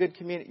 I think good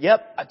community.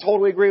 Yep, I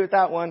totally agree with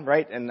that one,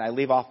 right? And I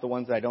leave off the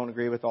ones that I don't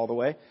agree with all the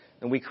way.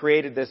 And we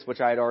created this, which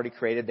I had already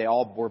created. They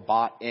all were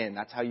bought in.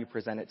 That's how you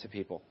present it to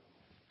people.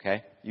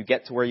 Okay? You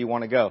get to where you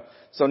want to go.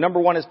 So number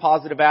 1 is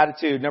positive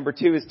attitude. Number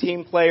 2 is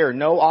team player.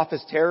 No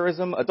office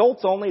terrorism.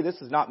 Adults only. This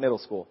is not middle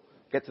school.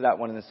 Get to that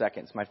one in a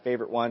second. It's my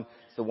favorite one.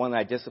 It's the one that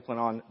I discipline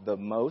on the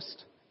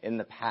most in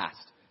the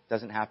past.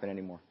 Doesn't happen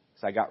anymore.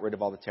 So I got rid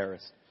of all the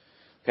terrorists.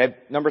 Okay?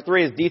 Number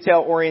 3 is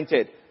detail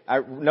oriented.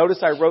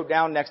 Notice I wrote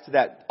down next to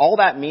that. All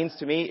that means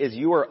to me is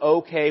you are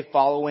okay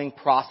following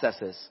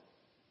processes.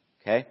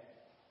 Okay?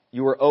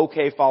 You are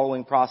okay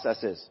following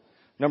processes.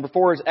 Number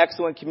 4 is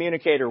excellent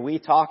communicator. We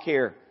talk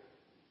here.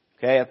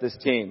 Okay, at this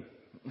team.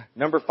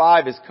 Number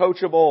 5 is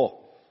coachable.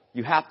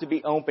 You have to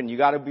be open. You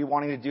got to be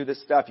wanting to do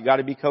this stuff. You got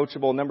to be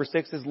coachable. Number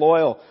 6 is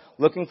loyal.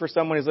 Looking for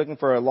someone who's looking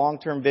for a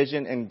long-term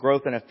vision and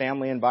growth in a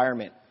family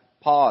environment.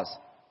 Pause.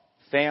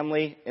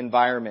 Family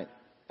environment.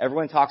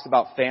 Everyone talks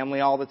about family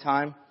all the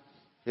time.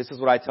 This is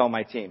what I tell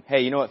my team.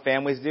 Hey, you know what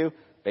families do?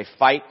 They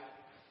fight.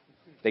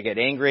 They get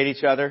angry at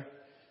each other.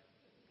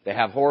 They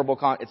have horrible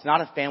it's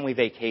not a family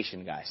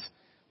vacation, guys,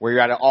 where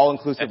you're at an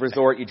all-inclusive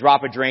resort, you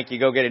drop a drink, you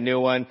go get a new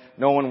one,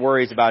 no one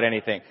worries about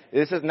anything.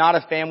 This is not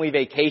a family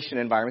vacation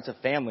environment, it's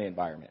a family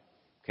environment.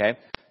 Okay?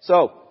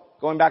 So,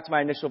 going back to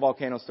my initial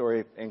volcano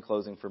story in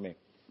closing for me.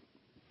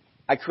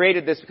 I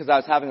created this because I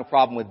was having a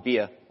problem with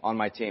Bia on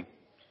my team.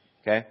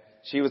 Okay?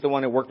 She was the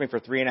one who worked me for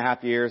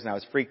 3.5 years, and I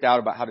was freaked out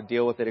about how to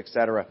deal with it,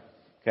 etc.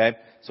 Okay?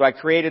 So I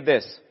created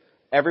this.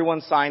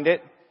 Everyone signed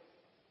it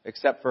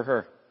except for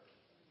her.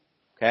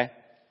 Okay?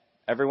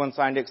 Everyone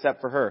signed it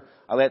except for her.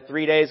 I let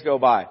 3 days go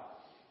by.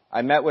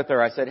 I met with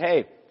her. I said,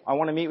 hey, I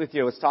want to meet with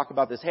you. Let's talk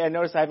about this. Hey, I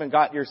noticed I haven't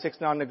got your 6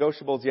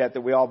 non-negotiables yet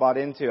that we all bought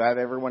into. I have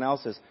everyone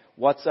else's.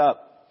 What's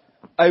up?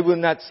 I will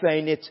not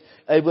sign it.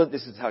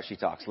 This is how she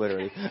talks,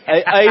 literally.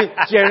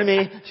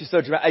 Jeremy, she's so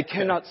dramatic. I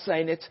cannot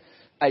sign it.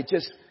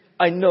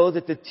 I know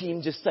that the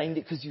team just signed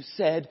it because you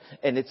said,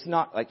 and it's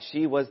not like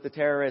she was the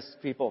terrorist,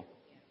 people.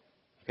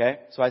 Okay?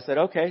 So I said,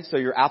 okay, so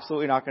you're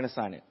absolutely not going to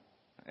sign it.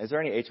 Is there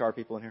any HR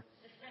people in here?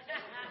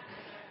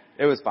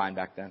 It was fine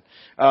back then.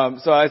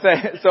 So I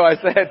said,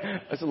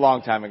 it's a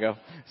long time ago.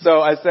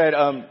 So I said,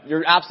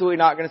 you're absolutely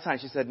not going to sign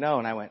it. She said no,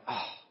 and I went,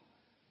 oh,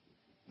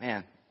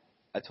 man.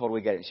 I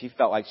totally get it. She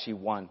felt like she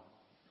won.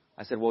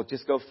 I said, well,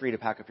 just go free to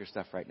pack up your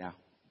stuff right now.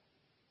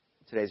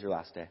 Today's your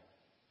last day.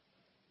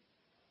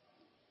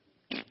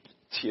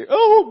 Tear.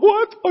 Oh,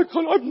 what?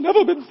 I've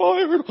never been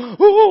fired.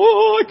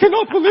 Oh, I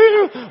cannot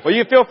believe. Well,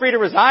 you feel free to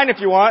resign if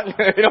you want.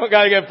 You don't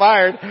got to get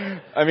fired.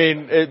 I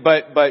mean,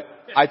 but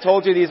I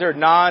told you these are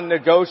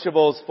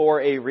non-negotiables for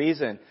a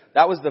reason.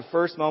 That was the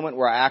first moment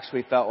where I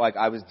actually felt like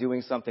I was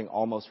doing something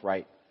almost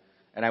right.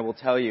 And I will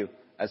tell you,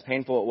 as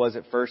painful it was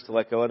at first to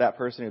let go of that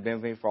person who'd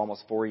been with me for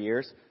almost 4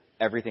 years,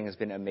 everything has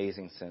been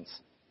amazing since.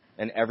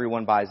 And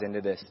everyone buys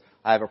into this.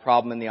 I have a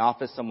problem in the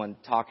office, someone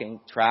talking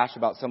trash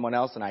about someone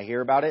else, and I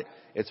hear about it.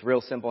 It's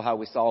real simple how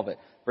we solve it.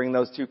 Bring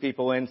those 2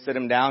 people in, sit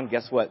them down.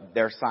 Guess what?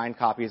 Their signed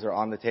copies are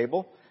on the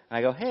table. And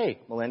I go, hey,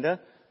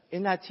 Melinda,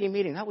 in that team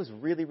meeting, that was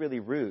really,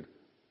 really rude.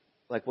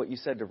 Like what you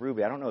said to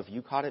Ruby. I don't know if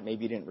you caught it.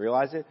 Maybe you didn't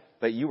realize it.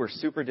 But you were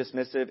super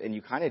dismissive, and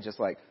you kind of just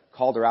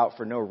called her out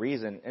for no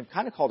reason and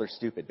kind of called her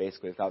stupid,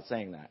 basically, without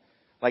saying that.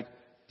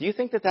 Do you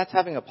think that that's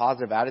having a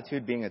positive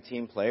attitude, being a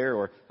team player?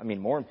 Or, I mean,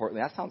 more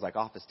importantly, that sounds like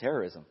office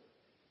terrorism.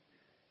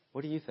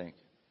 What do you think?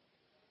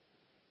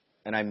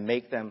 And I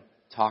make them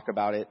talk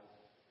about it.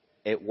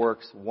 It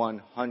works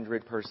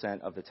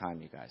 100% of the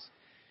time, you guys.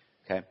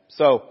 Okay?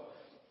 So,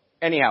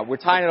 anyhow, we're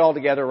tying it all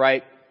together,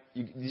 right?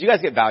 Did you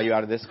guys get value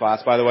out of this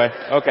class, by the way?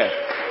 Okay.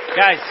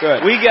 Guys,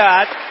 good. We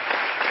got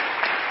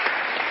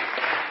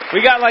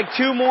like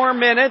 2 more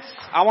minutes.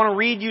 I want to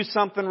read you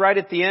something right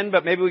at the end,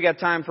 but maybe we got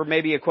time for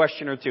maybe a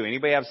question or 2.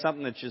 Anybody have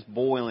something that's just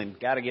boiling?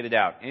 Got to get it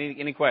out.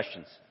 Any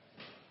questions?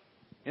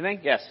 Anything?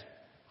 Yes.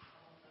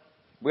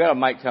 We got a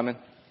mic coming.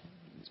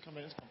 It's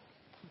coming.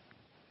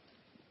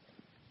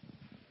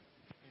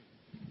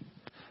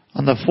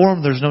 On the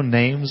form, there's no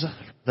names.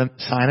 Them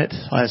sign it.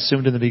 I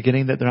assumed in the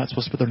beginning that they're not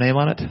supposed to put their name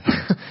on it.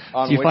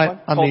 On which one?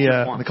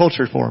 On the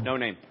culture form. No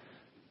name.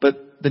 But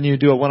then you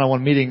do a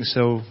one-on-one meeting,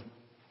 so.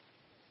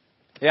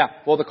 Yeah,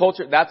 well, the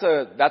culture, that's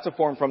a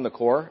form from the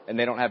core, and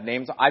they don't have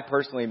names. I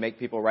personally make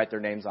people write their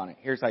names on it.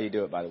 Here's how you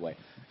do it, by the way.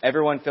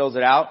 Everyone fills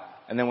it out,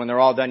 and then when they're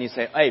all done, you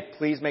say, hey,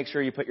 please make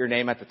sure you put your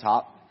name at the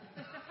top.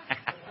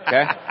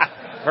 Okay?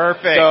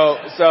 Perfect.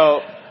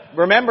 So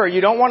remember, you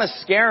don't want to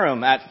scare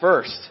them at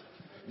first.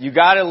 You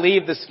got to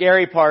leave the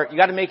scary part. You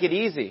got to make it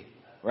easy,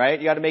 right?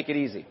 You got to make it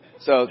easy.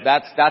 So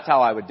that's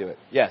how I would do it.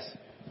 Yes.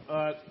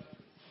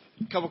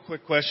 Couple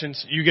quick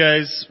questions. You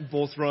guys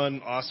both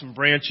run awesome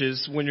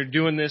branches. When you're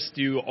doing this,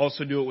 do you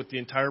also do it with the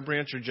entire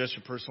branch or just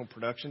your personal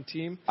production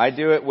team? I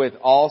do it with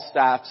all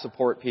staff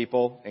support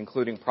people,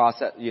 including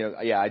process.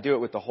 I do it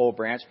with the whole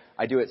branch.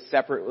 I do it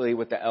separately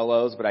with the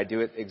LOs, but I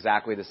do it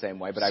exactly the same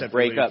way. But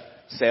separately, I break up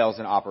sales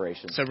and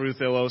operations. Separately with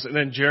the LOs. And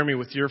then Jeremy,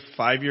 with your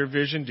 5-year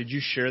vision, did you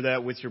share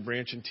that with your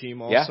branch and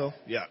team also?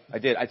 Yeah, I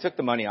did. I took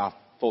the money off,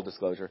 full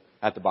disclosure,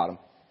 at the bottom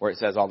where it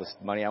says all this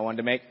money I wanted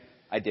to make.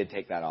 I did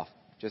take that off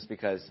just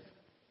because,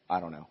 I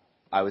don't know,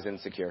 I was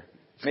insecure.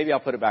 Maybe I'll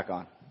put it back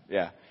on.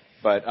 Yeah.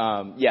 But,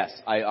 yes,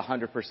 I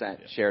 100%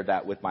 shared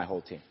that with my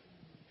whole team.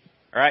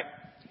 All right.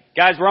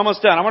 Guys, we're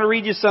almost done. I want to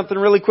read you something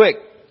really quick.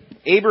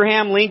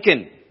 Abraham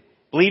Lincoln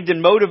believed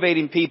in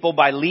motivating people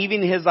by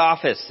leaving his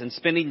office and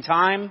spending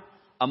time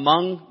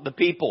among the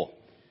people.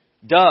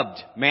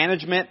 Dubbed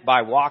management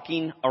by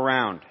walking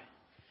around.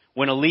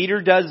 When a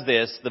leader does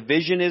this, the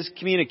vision is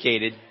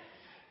communicated,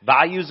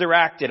 values are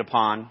acted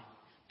upon,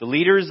 the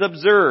leader is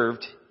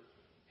observed,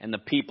 and the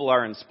people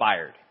are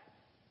inspired.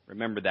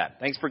 Remember that.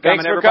 Thanks for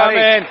coming, everybody.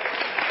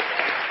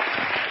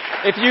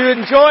 If you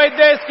enjoyed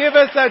this, give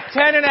us a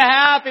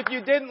 10.5. If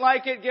you didn't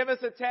like it, give us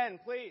a 10,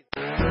 please.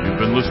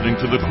 You've been listening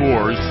to the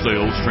Core's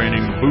Sales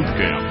Training Boot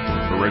Camp.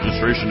 For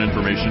registration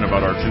information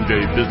about our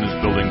 2-day business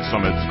building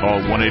summits, call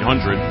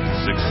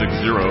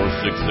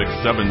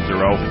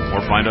 1-800-660-6670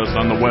 or find us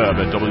on the web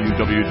at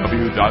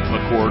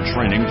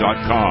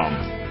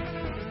www.thecoretraining.com.